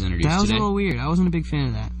DiFilippo when he was introduced That was today. a little weird. I wasn't a big fan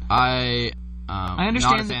of that. I understand.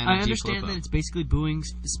 Not a fan I of understand DiFilippo. that it's basically booing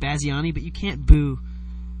Spaziani, but you can't boo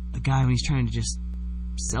a guy when he's trying to just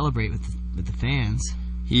celebrate with the fans.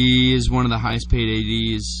 He is one of the highest paid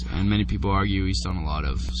ADs, and many people argue he's done a lot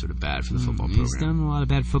of sort of bad for the football program. He's done a lot of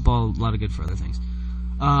bad football, a lot of good for other things.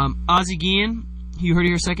 Ozzie Guillen, you heard it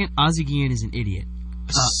here a second. Ozzie Guillen is an idiot.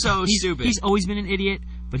 Stupid. He's always been an idiot,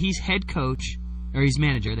 but he's head coach, or he's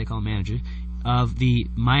manager, they call him manager, of the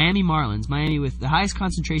Miami Marlins. Miami with the highest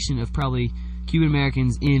concentration of probably Cuban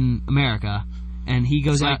Americans in America. And he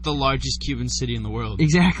goes It's out. like the largest Cuban city in the world.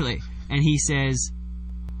 Exactly. And he says,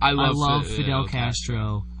 I love love Fidel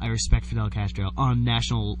Castro. I respect Fidel Castro on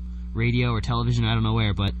national radio or television. I don't know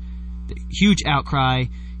where, but the huge outcry.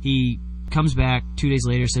 He comes back 2 days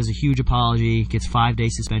later, says a huge apology, gets 5-day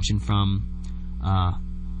suspension from,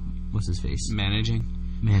 what's his face? Managing.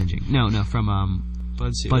 No, from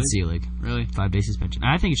Bud Selig. Bud Selig. Really? 5-day suspension.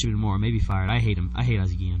 I think it should have been more, maybe fired. I hate him. I hate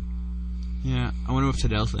Ozzie Guillen. Yeah. I wonder what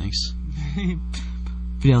Fidel thinks.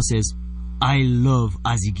 Fidel says, I love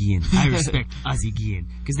Ozzie Guillen. I respect Ozzie Guillen.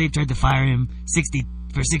 Because they tried to fire him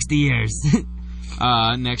for 60 years.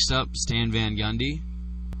 Next up, Stan Van Gundy.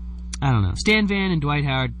 I don't know. Stan Van and Dwight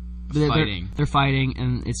Howard, Fighting. They're fighting,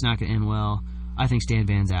 and it's not going to end well. I think Stan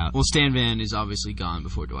Van's out. Well, Stan Van is obviously gone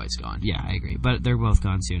before Dwight's gone. Yeah, I agree. But they're both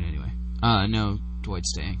gone soon anyway. No, Dwight's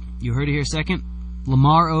staying. You heard it here second.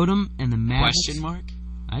 Lamar Odom and the Mavericks. Question mark?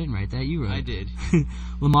 I didn't write that. You wrote it. I did.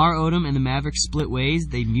 Lamar Odom and the Mavericks split ways.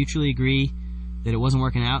 They mutually agree that it wasn't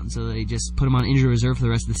working out, and so they just put him on injury reserve for the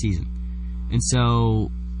rest of the season. And so,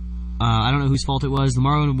 I don't know whose fault it was.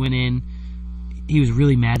 Lamar Odom went in. He was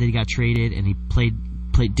really mad that he got traded, and he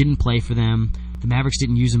didn't play for them. The Mavericks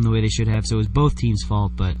didn't use him the way they should have, so it was both teams'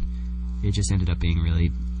 fault, but it just ended up being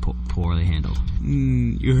really poorly handled.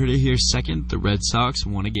 You heard it here second. The Red Sox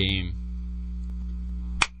won a game.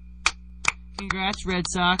 Congrats, Red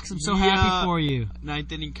Sox. I'm so happy for you.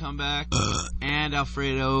 Ninth inning comeback, and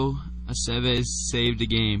Alfredo Aceves saved the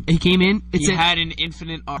game. He came in. He had an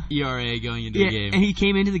infinite ERA going into the game. And he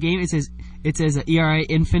came into the game. It says ERA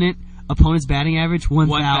infinite. Opponent's batting average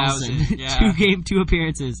 1,000. Yeah. Two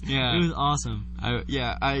appearances. Yeah. It was awesome.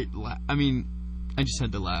 I mean, I just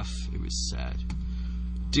had to laugh. It was sad.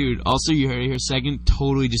 Dude, also you heard it here second.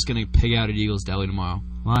 Totally just gonna pig out at Eagles Deli tomorrow.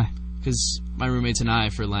 Why? Because my roommates and I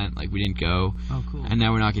for Lent, we didn't go. Oh, cool. And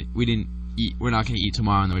now we didn't eat. We're not gonna eat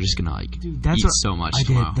tomorrow, and we're just gonna like Dude, that's eat what so much I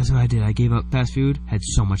tomorrow. did. That's what I did. I gave up fast food. Had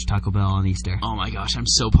so much Taco Bell on Easter. Oh my gosh, I'm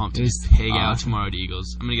so pumped to It just was pig out awesome. tomorrow at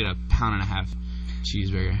Eagles. I'm gonna get a 1.5-pound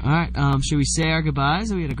cheeseburger. All right. Should we say our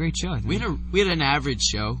goodbyes? We had a great show. I think. We had an average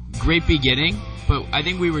show. Great beginning, but I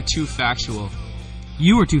think we were too factual.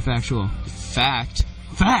 You were too factual. Fact.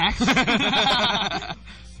 Fact.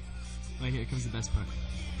 Wait, here comes the best part.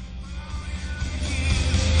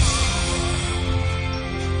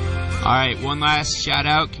 All right, one last shout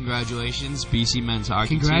out. Congratulations, BC men's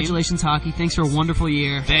hockey Congratulations, hockey. Thanks for a wonderful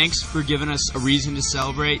year. Thanks for giving us a reason to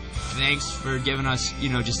celebrate. Thanks for giving us,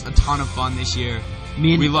 just a ton of fun this year.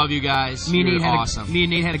 We love you guys. You're awesome. Me and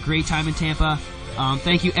Nate had a great time in Tampa.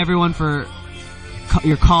 Thank you, everyone, for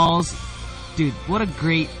your calls. Dude, what a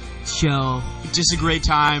great show. Just a great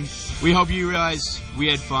time. We hope you realize we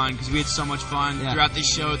had fun because we had so much fun throughout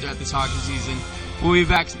this show, throughout this hockey season. We'll be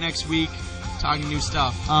back next week talking new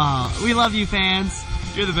stuff. We love you, fans.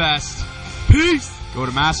 You're the best. Peace. Go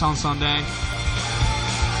to Mass on Sunday.